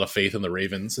have a lot of faith in the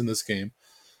Ravens in this game.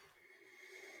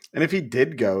 And if he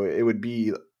did go, it would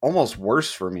be almost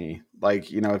worse for me.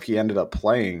 Like, if he ended up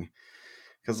playing,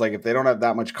 because like if they don't have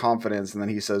that much confidence and then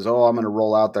he says, oh, I'm going to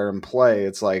roll out there and play.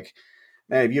 It's like,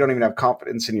 man, if you don't even have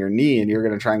confidence in your knee and you're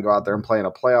going to try and go out there and play in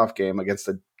a playoff game against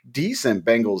a decent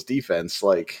Bengals defense,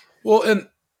 like. Well, and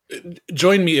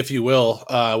join me, if you will,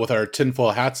 with our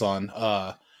tinfoil hats on.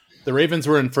 The Ravens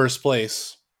were in first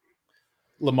place.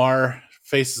 Lamar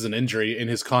faces an injury in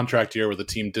his contract year where the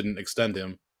team didn't extend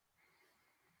him.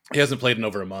 He hasn't played in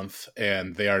over a month,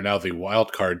 and they are now the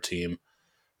wild card team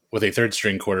with a third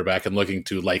string quarterback and looking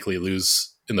to likely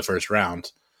lose in the first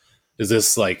round. Is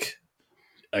this like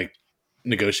a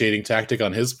negotiating tactic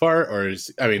on his part, or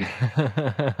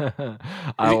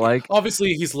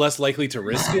obviously he's less likely to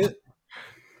risk it,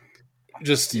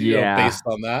 just based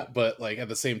on that. But like at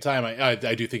the same time, I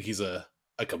do think he's a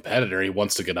competitor. He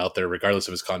wants to get out there regardless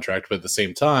of his contract, but at the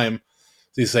same time,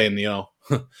 he's saying,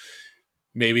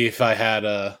 maybe if I had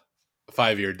a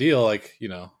 5-year deal, like,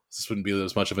 this wouldn't be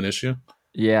as much of an issue.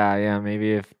 Yeah.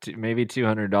 Maybe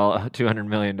 $200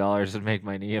 million would make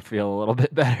my knee feel a little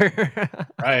bit better.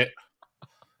 Right.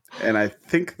 And I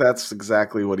think that's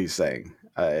exactly what he's saying.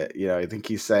 I think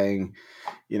he's saying,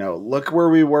 look where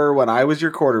we were when I was your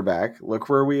quarterback. Look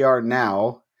where we are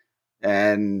now.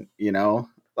 And,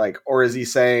 or is he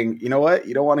saying, you know what?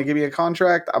 You don't want to give me a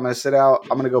contract? I'm going to sit out.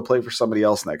 I'm going to go play for somebody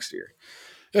else next year.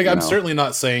 I'm certainly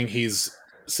not saying he's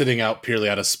sitting out purely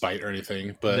out of spite or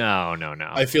anything, but no.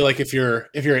 I feel like if you're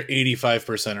at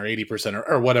 85% or 80%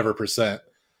 or whatever percent,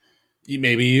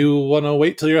 maybe you want to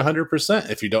wait till you're 100%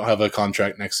 if you don't have a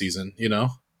contract next season,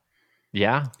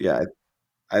 Yeah.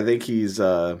 I think he's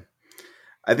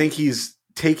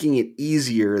taking it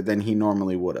easier than he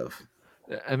normally would have.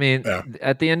 I mean,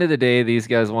 At the end of the day, these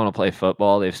guys want to play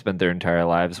football. They've spent their entire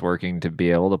lives working to be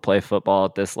able to play football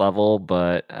at this level.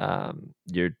 But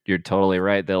you're totally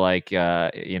right. They're like,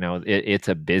 it's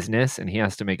a business, and he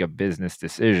has to make a business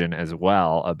decision as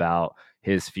well about,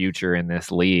 his future in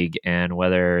this league and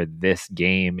whether this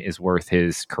game is worth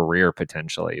his career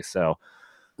potentially. So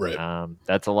Right.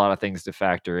 that's a lot of things to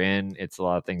factor in. It's a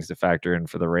lot of things to factor in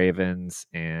for the Ravens,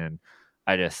 and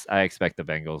I expect the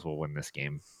Bengals will win this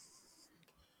game.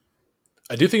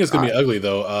 I do think it's going to be ugly,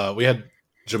 though. We had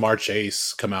Jamar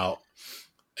Chase come out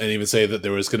and even say that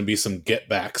there was going to be some get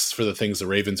backs for the things the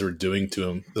Ravens were doing to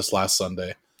him this last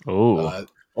Sunday. Oh,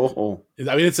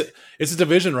 I mean, it's a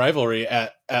division rivalry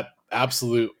at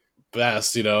absolute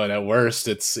best, and at worst,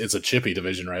 it's a chippy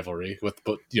division rivalry with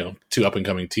two up and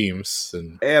coming teams,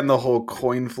 and the whole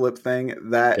coin flip thing.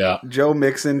 That Joe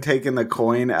Mixon taking the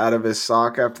coin out of his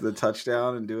sock after the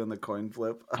touchdown and doing the coin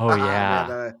flip. Oh yeah,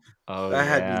 man, that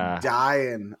had me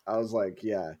dying. I was like,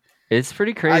 yeah. It's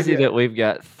pretty crazy that we've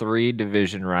got 3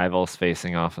 division rivals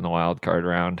facing off in the wild card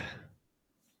round.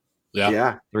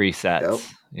 Yeah. 3 sets.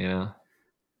 Yep.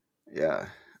 Yeah.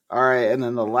 All right. And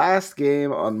then the last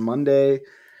game on Monday,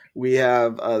 we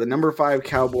have the number 5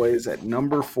 Cowboys at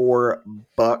number 4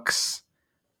 Bucks.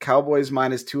 Cowboys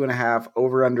minus 2.5,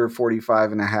 over under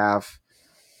 45.5.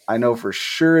 I know for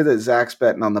sure that Zach's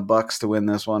betting on the Bucks to win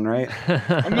this one, right?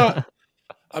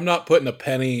 I'm not putting a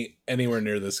penny anywhere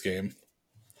near this game.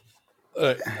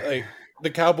 Like the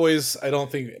Cowboys, I don't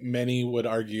think many would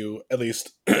argue, at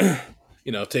least,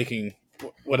 taking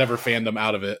whatever fandom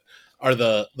out of it, are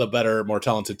the better, more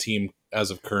talented team as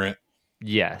of current.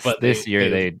 Yes, but this year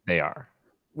they are.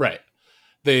 Right.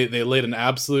 They laid an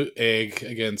absolute egg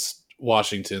against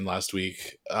Washington last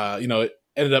week. It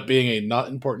ended up being a not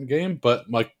important game, but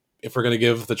if we're going to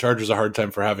give the Chargers a hard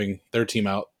time for having their team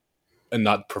out and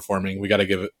not performing, we got to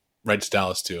give it right to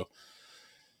Dallas too.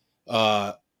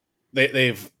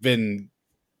 They've been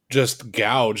just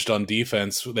gouged on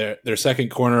defense. Their second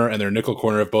corner and their nickel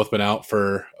corner have both been out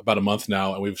for about a month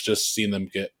now, and we've just seen them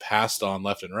get passed on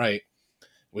left and right.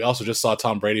 We also just saw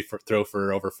Tom Brady throw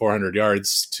for over 400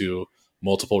 yards to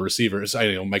multiple receivers. I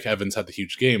know Mike Evans had the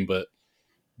huge game, but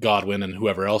Godwin and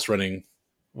whoever else running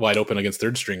wide open against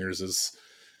third stringers is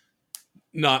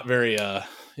not very, encouraging.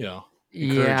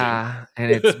 Yeah,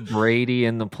 and it's Brady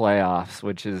in the playoffs,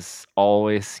 which is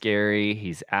always scary.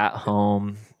 He's at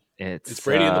home. It's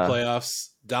Brady in the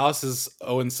playoffs. Dallas is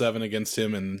 0-7 against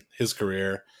him in his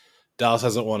career. Dallas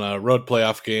hasn't won a road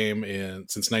playoff game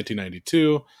since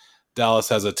 1992. Dallas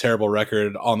has a terrible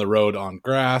record on the road on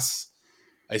grass.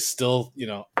 I still,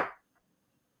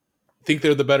 think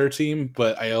they're the better team,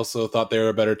 but I also thought they were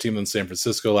a better team than San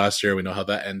Francisco last year. We know how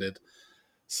that ended.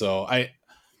 So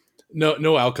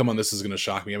no outcome on this is going to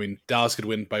shock me. I mean, Dallas could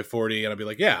win by 40 and I'd be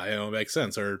like, yeah, it makes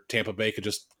sense. Or Tampa Bay could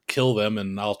just kill them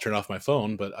and I'll turn off my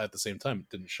phone. But at the same time, it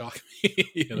didn't shock me.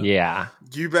 Yeah.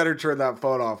 You better turn that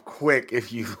phone off quick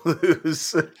if you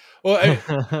lose. Well,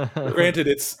 granted,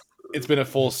 it's been a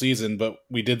full season, but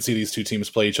we did see these two teams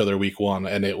play each other week 1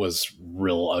 and it was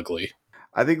real ugly.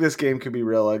 I think this game could be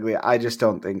real ugly. I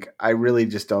really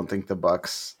just don't think the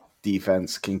Bucks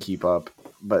defense can keep up.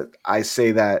 But I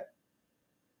say that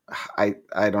I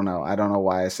don't know. I don't know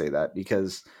why I say that,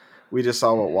 because we just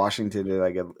saw what Washington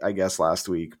did, I guess, last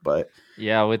week. But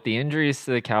yeah, with the injuries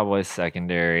to the Cowboys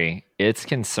secondary, it's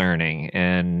concerning.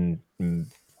 And,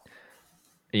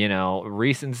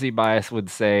 recency bias would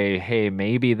say, hey,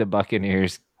 maybe the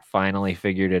Buccaneers finally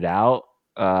figured it out.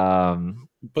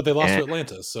 But they lost to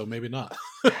Atlanta, so maybe not.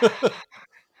 But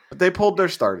they pulled their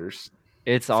starters.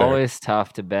 It's Fair. Always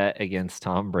tough to bet against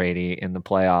Tom Brady in the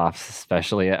playoffs,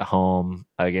 especially at home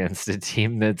against a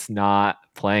team that's not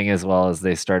playing as well as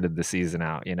they started the season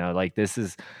out. This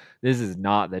is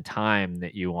not the time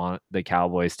that you want the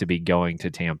Cowboys to be going to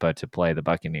Tampa to play the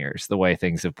Buccaneers, the way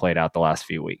things have played out the last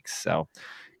few weeks. So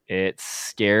it's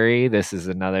scary. This is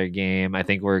another game. I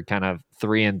think we're kind of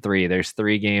 3-3. There's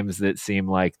 3 games that seem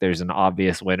like there's an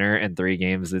obvious winner and 3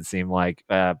 games that seem like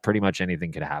pretty much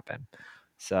anything could happen.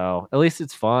 So at least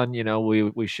it's fun.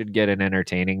 We should get an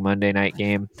entertaining Monday night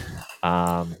game.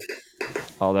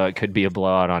 Although it could be a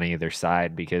blowout on either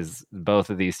side, because both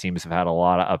of these teams have had a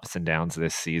lot of ups and downs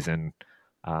this season.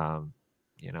 Yeah.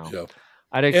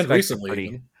 I'd expect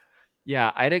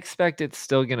I'd expect it's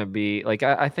still going to be like,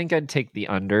 I think I'd take the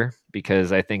under,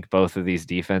 because I think both of these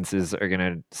defenses are going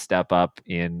to step up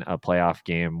in a playoff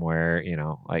game where,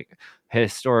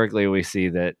 historically we see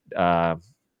that,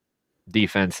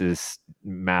 defenses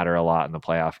matter a lot in the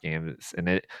playoff games, and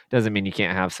it doesn't mean you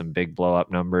can't have some big blow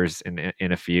up numbers in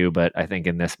a few, but I think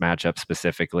in this matchup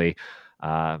specifically,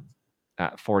 at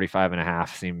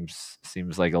 45.5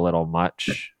 seems like a little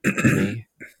much to me.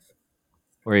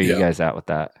 Where are you guys at with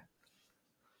that?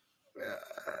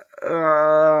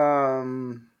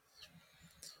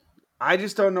 I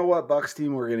just don't know what Bucks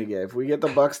team we're gonna get. If we get the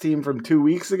Bucks team from 2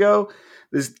 weeks ago,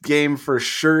 this game for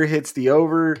sure hits the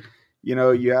over. You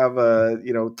know, you have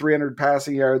 300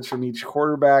 passing yards from each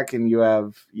quarterback, and you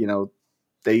have,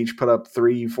 they each put up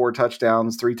 3-4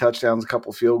 touchdowns, 3 touchdowns, a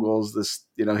couple field goals. This,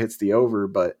 hits the over,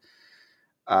 but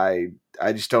I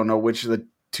just don't know which of the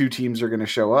two teams are going to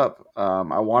show up.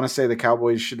 I want to say the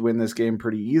Cowboys should win this game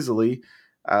pretty easily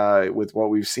with what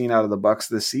we've seen out of the Bucks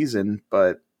this season,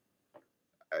 but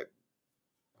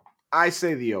I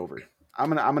say the over. I'm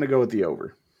gonna go with the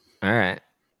over. All right.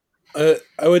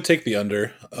 I would take the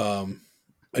under.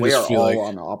 We are all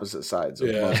on the opposite sides of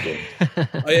most games.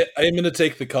 I am going to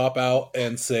take the cop out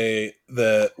and say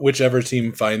that whichever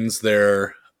team finds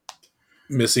their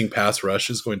missing pass rush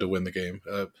is going to win the game.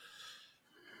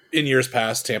 In years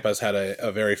past, Tampa's had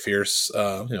a very fierce,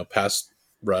 pass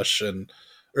rush, and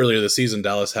earlier this season,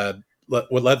 Dallas had what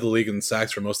led the league in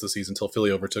sacks for most of the season until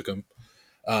Philly overtook them,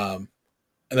 and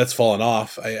that's fallen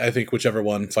off. I think whichever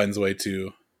one finds a way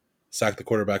to sack the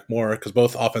quarterback more, because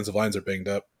both offensive lines are banged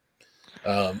up,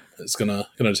 it's gonna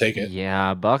take it.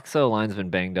 Yeah, Bucks O-line's been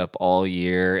banged up all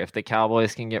year. If the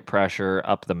Cowboys can get pressure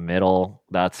up the middle,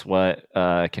 that's what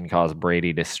can cause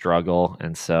Brady to struggle.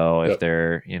 And so if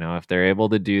they're able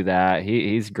to do that,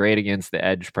 he's great against the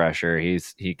edge pressure.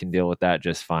 He can deal with that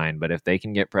just fine. But if they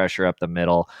can get pressure up the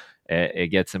middle,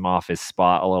 it gets him off his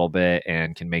spot a little bit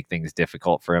and can make things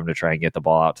difficult for him to try and get the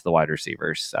ball out to the wide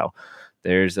receivers. So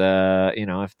there's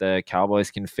if the Cowboys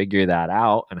can figure that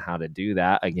out and how to do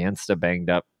that against a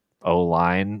banged up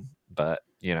O-line, but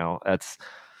that's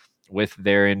with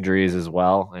their injuries as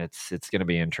well. It's going to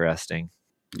be interesting.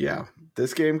 Yeah,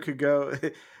 this game could go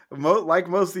like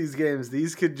most of these games.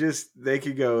 They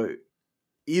could go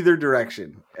either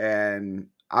direction, and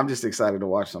I'm just excited to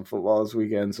watch some football this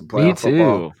weekend. Some playoff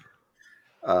football.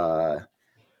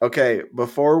 Okay,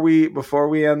 before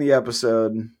we end the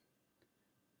episode,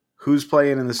 who's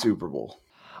playing in the Super Bowl?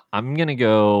 I'm gonna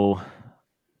go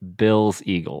Bills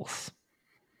Eagles.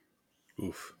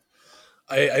 Oof.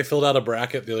 I filled out a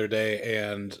bracket the other day,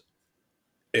 and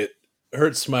it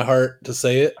hurts my heart to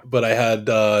say it, but I had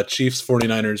Chiefs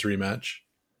 49ers rematch.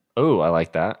 Oh, I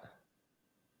like that.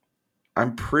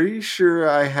 I'm pretty sure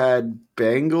I had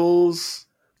Bengals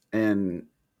and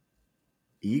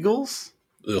Eagles.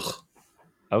 Ugh.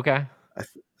 Okay.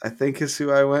 I think is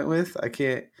who I went with. I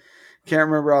can't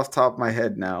remember off the top of my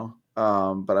head now.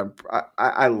 But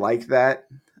I like that.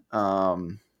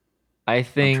 I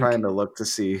think I'm trying to look to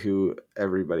see who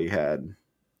everybody had.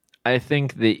 I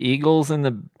think the Eagles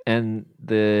and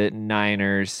the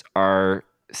Niners are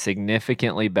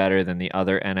significantly better than the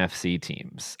other NFC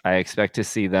teams. I expect to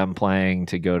see them playing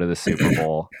to go to the Super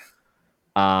Bowl.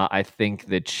 I think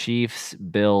the Chiefs,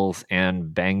 Bills,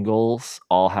 and Bengals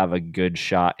all have a good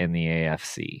shot in the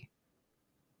AFC.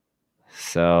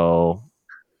 So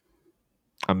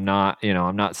I'm not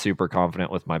super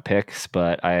confident with my picks,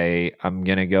 but I'm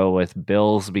going to go with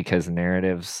Bills because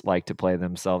narratives like to play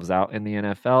themselves out in the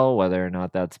NFL, whether or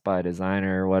not that's by design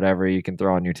or whatever. You can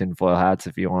throw on your tinfoil hats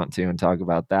if you want to and talk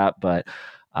about that. But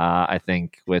I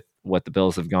think with what the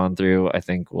Bills have gone through, I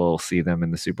think we'll see them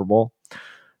in the Super Bowl.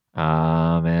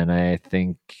 And I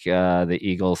think the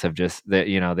Eagles have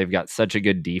they've got such a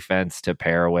good defense to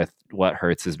pair with what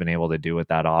Hurts has been able to do with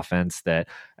that offense that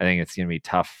I think it's going to be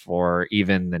tough for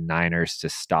even the Niners to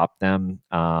stop them.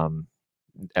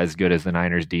 As good as the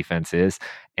Niners defense is,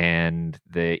 and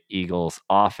the Eagles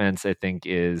offense, I think,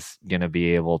 is going to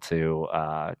be able to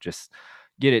just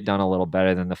get it done a little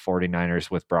better than the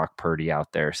 49ers with Brock Purdy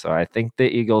out there. So I think the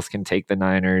Eagles can take the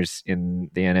Niners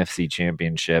in the NFC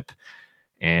Championship.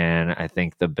 And I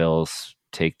think the Bills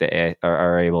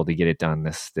are able to get it done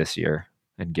this year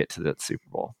and get to the Super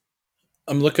Bowl.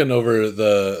 I'm looking over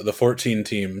the 14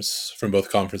 teams from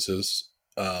both conferences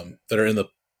that are in the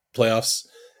playoffs,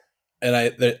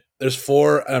 and there's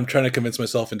 4. And I'm trying to convince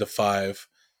myself into 5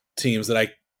 teams that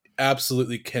I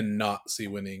absolutely cannot see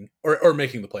winning or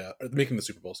making the playoff or making the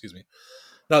Super Bowl. Excuse me,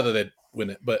 not that they'd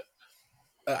win it, but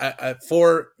I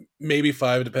 4, maybe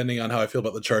 5, depending on how I feel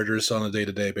about the Chargers on a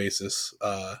day-to-day basis.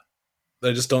 I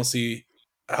just don't see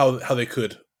how they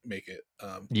could make it.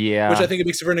 Which I think it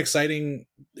makes for an exciting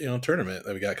tournament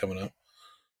that we got coming up.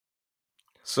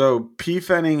 So P.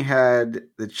 Fenning had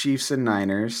the Chiefs and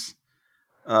Niners.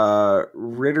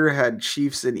 Ritter had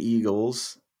Chiefs and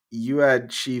Eagles. You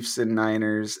had Chiefs and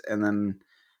Niners, and then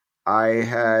I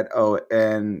had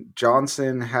and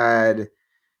Johnson had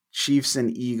Chiefs and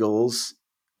Eagles.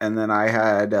 And then I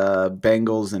had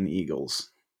Bengals and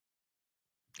Eagles.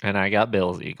 And I got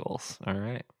Bills, Eagles. All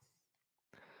right.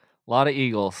 A lot of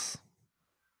Eagles.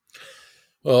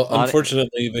 Well,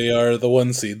 unfortunately, they are the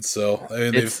 1 seed, so I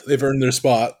mean, they've earned their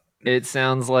spot. It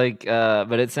sounds like,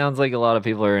 but it sounds like a lot of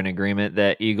people are in agreement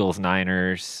that Eagles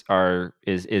Niners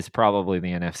is probably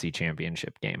the NFC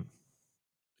Championship game.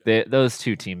 Those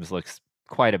two teams look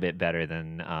quite a bit better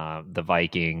than the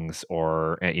Vikings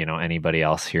or anybody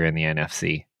else here in the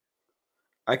NFC.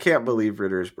 I can't believe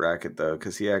Ritter's bracket though,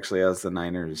 because he actually has the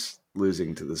Niners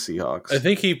losing to the Seahawks. I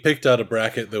think he picked out a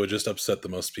bracket that would just upset the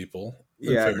most people.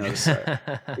 Yeah, I noticed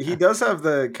that. He does have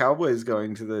the Cowboys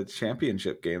going to the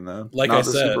championship game though. Like Not I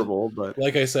the said, Super Bowl, but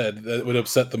like I said, that would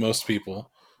upset the most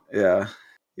people. Yeah.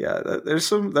 There's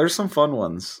some fun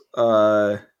ones.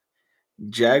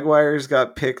 Jaguars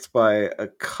got picked by a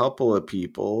couple of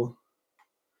people.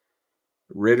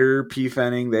 Ritter, P.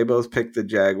 Fenning, they both picked the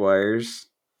Jaguars.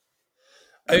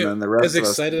 And then the rest of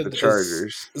us picked the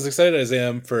Chargers. As excited as I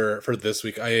am for this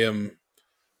week, I am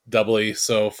doubly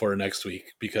so for next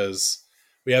week because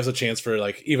we have a chance for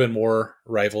like even more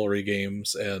rivalry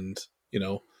games, and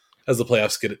as the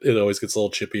playoffs it always gets a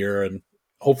little chippier, and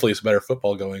hopefully it's better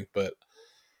football going. But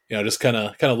just kind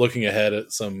of looking ahead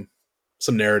at some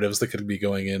narratives that could be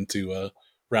going into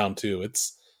round 2. I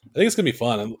think it's gonna be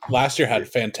fun. And last year had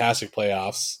fantastic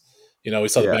playoffs. We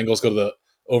saw the Bengals go to the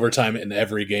overtime in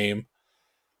every game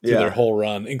through their whole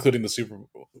run, including the Super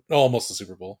Bowl, almost the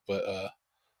Super Bowl. But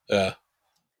yeah.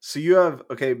 So you have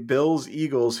Bills,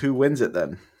 Eagles. Who wins it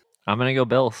then? I'm gonna go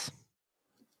Bills.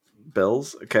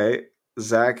 Bills. Okay,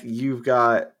 Zach, you've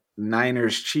got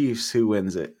Niners, Chiefs. Who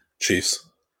wins it? Chiefs.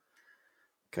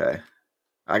 Okay,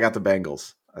 I got the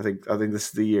Bengals. I think this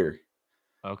is the year.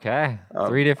 Okay,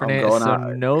 3 different AFCs.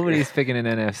 So nobody's picking an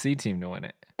NFC team to win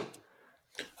it.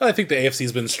 I think the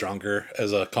AFC's been stronger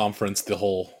as a conference the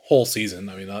whole season.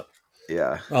 I mean, I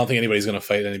don't think anybody's going to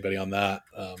fight anybody on that.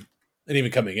 And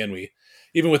even coming in,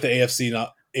 even with the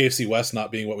AFC West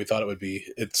not being what we thought it would be,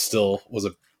 it still was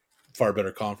a far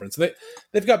better conference.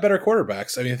 They've got better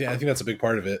quarterbacks. I mean, I think that's a big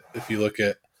part of it. If you look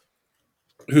at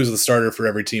who's the starter for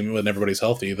every team when everybody's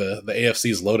healthy, the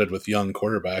AFC is loaded with young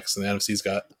quarterbacks, and the NFC's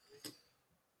got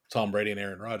Tom Brady and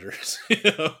Aaron Rodgers.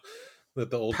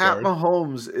 The old Pat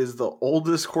Mahomes is the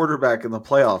oldest quarterback in the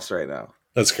playoffs right now.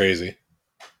 That's crazy.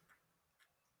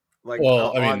 On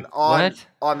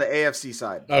the AFC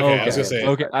side. Okay, I was gonna say.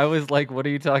 Okay, I was like, "What are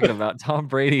you talking about?" Tom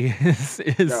Brady is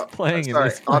playing in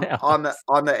this playoffs.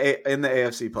 in the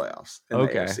AFC playoffs. The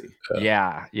AFC.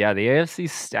 Yeah, the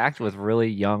AFC's stacked with really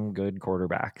young, good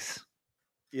quarterbacks.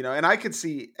 And I could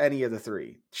see any of the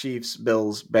 3: Chiefs,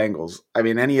 Bills, Bengals. I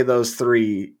mean, any of those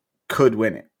 3 could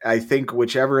win it. I think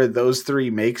whichever of those 3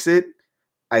 makes it,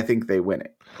 I think they win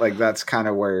it. Like that's kind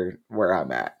of where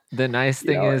I'm at. The nice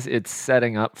thing is it's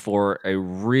setting up for a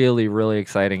really, really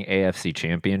exciting AFC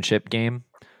Championship game.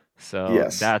 So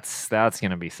that's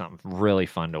going to be something really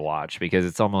fun to watch because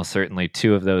it's almost certainly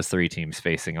 2 of those 3 teams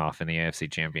facing off in the AFC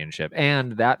Championship.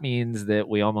 And that means that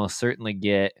we almost certainly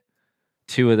get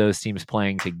 2 of those teams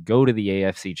playing to go to the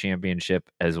AFC Championship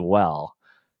as well.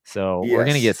 So we're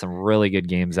going to get some really good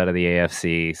games out of the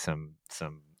AFC, some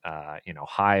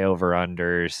high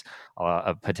over-unders,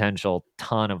 a potential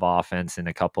ton of offense in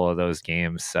a couple of those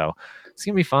games. So it's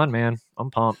going to be fun, man. I'm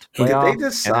pumped. Did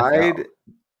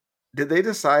they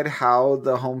decide how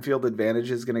the home field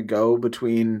advantage is going to go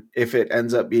between if it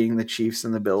ends up being the Chiefs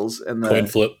and the Bills and the coin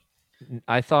flip?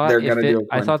 I thought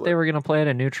they were going to play at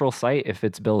a neutral site if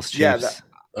it's Bills Chiefs.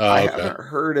 I haven't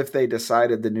heard if they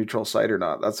decided the neutral site or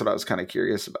not. That's what I was kind of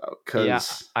curious about.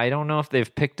 I don't know if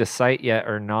they've picked a site yet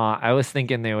or not. I was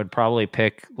thinking they would probably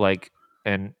pick like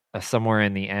somewhere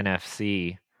in the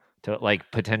NFC to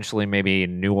like potentially maybe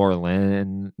New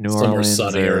Orleans, somewhere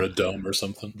sunny or a dome or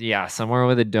something. Yeah, somewhere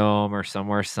with a dome or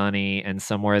somewhere sunny and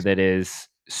somewhere that is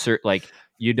like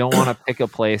you don't want to pick a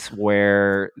place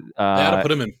where they had to put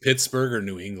them in Pittsburgh or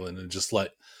New England and just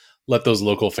let those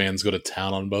local fans go to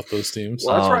town on both those teams.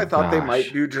 Well, that's where I thought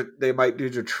they might do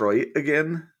Detroit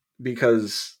again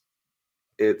because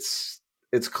it's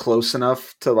close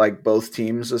enough to like both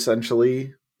teams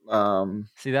essentially.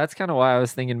 See, that's kind of why I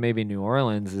was thinking maybe New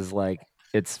Orleans is like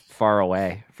it's far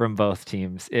away from both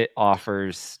teams. It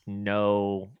offers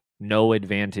no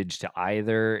advantage to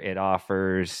either. It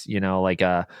offers, like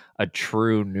a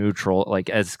true neutral, like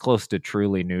as close to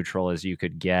truly neutral as you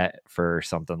could get for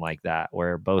something like that,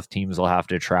 where both teams will have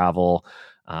to travel.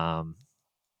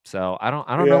 So I don't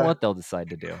know what they'll decide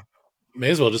to do. May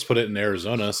as well just put it in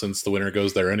Arizona since the winner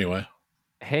goes there anyway.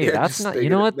 Hey, that's not. You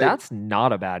know what? That's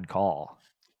not a bad call.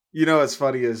 What's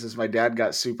funny is my dad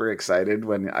got super excited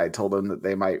when I told him that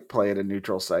they might play at a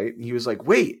neutral site, and he was like,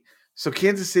 "Wait, so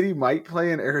Kansas City might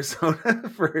play in Arizona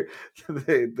for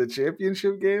the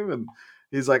championship game?" And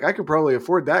He's like, I could probably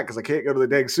afford that because I can't go to the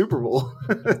dang Super Bowl.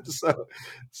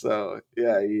 so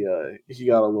yeah, he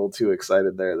got a little too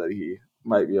excited there that he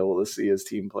might be able to see his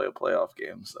team play a playoff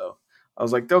game. So I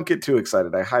was like, don't get too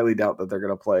excited. I highly doubt that they're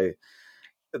going to play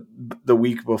the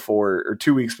week before or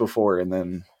 2 weeks before and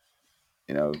then,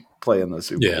 play in the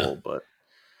Super Bowl. But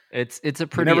it's a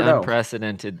pretty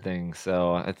unprecedented thing.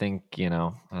 So I think,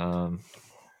 we're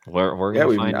going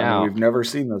to find out. We've never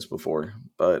seen this before,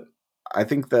 but I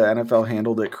think the NFL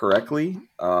handled it correctly.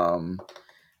 And,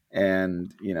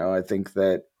 I think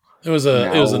that it was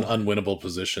an unwinnable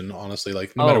position, honestly.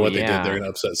 Like no matter what they did, they're going to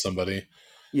upset somebody.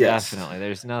 Yes. Definitely.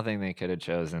 There's nothing they could have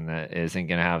chosen that isn't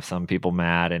going to have some people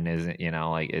mad and isn't,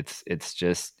 it's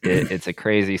just, it's a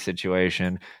crazy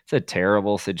situation. It's a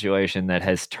terrible situation that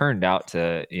has turned out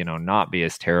to, not be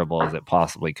as terrible as it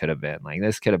possibly could have been. Like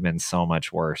this could have been so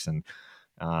much worse. And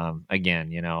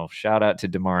again, shout out to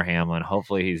Damar Hamlin.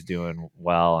 Hopefully he's doing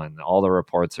well and all the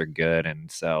reports are good. And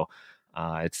so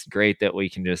it's great that we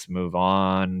can just move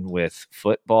on with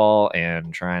football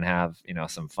and try and have,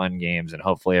 some fun games, and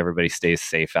hopefully everybody stays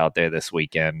safe out there this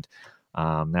weekend.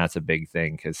 That's a big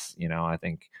thing because, I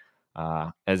think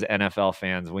as NFL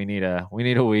fans, we need a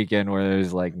weekend where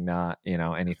there's like not,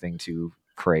 anything too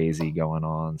crazy going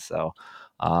on. So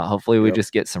hopefully we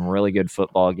just get some really good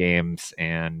football games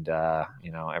and,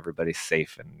 everybody's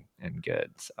safe and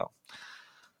good.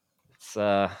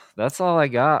 So that's all I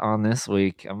got on this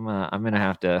week. I'm gonna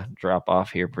have to drop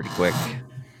off here pretty quick.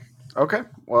 Okay,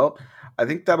 well, I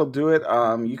think that'll do it.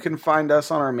 You can find us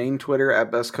on our main Twitter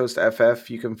at Best Coast FF.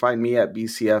 You can find me at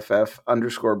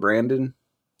BCFF_Brandon.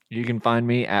 You can find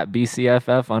me at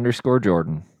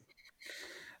BCFF_Jordan.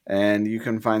 And you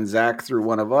can find Zach through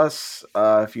one of us.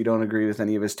 If you don't agree with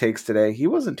any of his takes today, he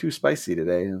wasn't too spicy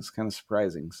today. It was kind of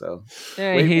surprising. So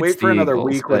wait for another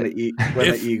week when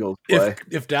the Eagles play.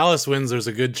 If Dallas wins, there's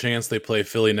a good chance they play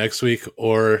Philly next week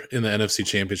or in the NFC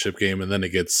Championship game, and then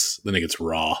it gets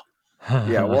raw.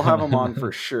 Yeah, we'll have them on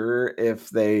for sure if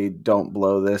they don't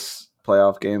blow this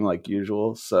playoff game like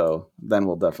usual. So then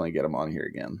we'll definitely get them on here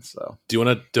again. So do you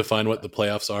want to define what the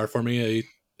playoffs are for me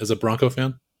as a Bronco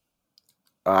fan?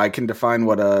 I can define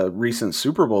what a recent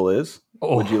Super Bowl is.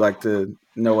 Oh. Would you like to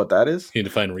know what that is? Can you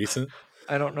define recent?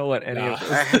 I don't know what any of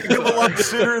this is. A lot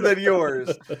sooner than yours.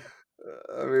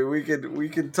 I mean, we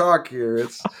could talk here.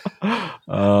 It's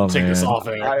take this off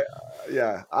air.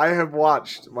 I have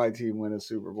watched my team win a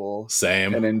Super Bowl.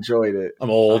 Same. And enjoyed it. I'm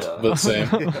old, but same.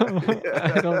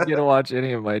 I don't get to watch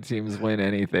any of my teams win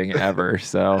anything ever,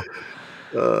 so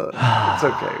it's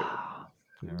okay.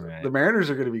 Right. The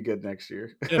Mariners are going to be good next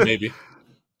year. Yeah, maybe.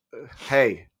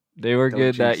 Hey, they were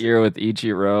good that year with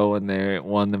Ichiro when they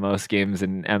won the most games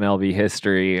in MLB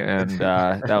history, and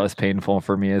that was painful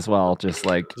for me as well. Just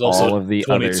like all of the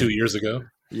 22 years ago.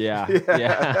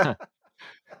 Yeah.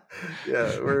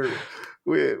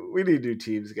 We need new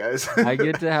teams, guys. I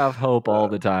get to have hope all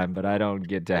the time, but I don't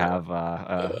get to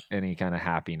have any kind of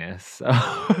happiness. So.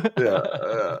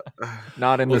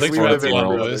 Not in the sports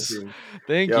world.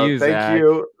 Thank you, Zach. Thank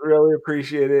you. Really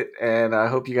appreciate it, and I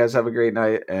hope you guys have a great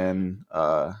night. And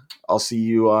I'll see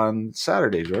you on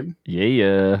Saturday, Jordan.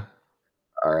 Yeah.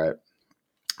 All right.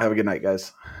 Have a good night,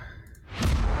 guys.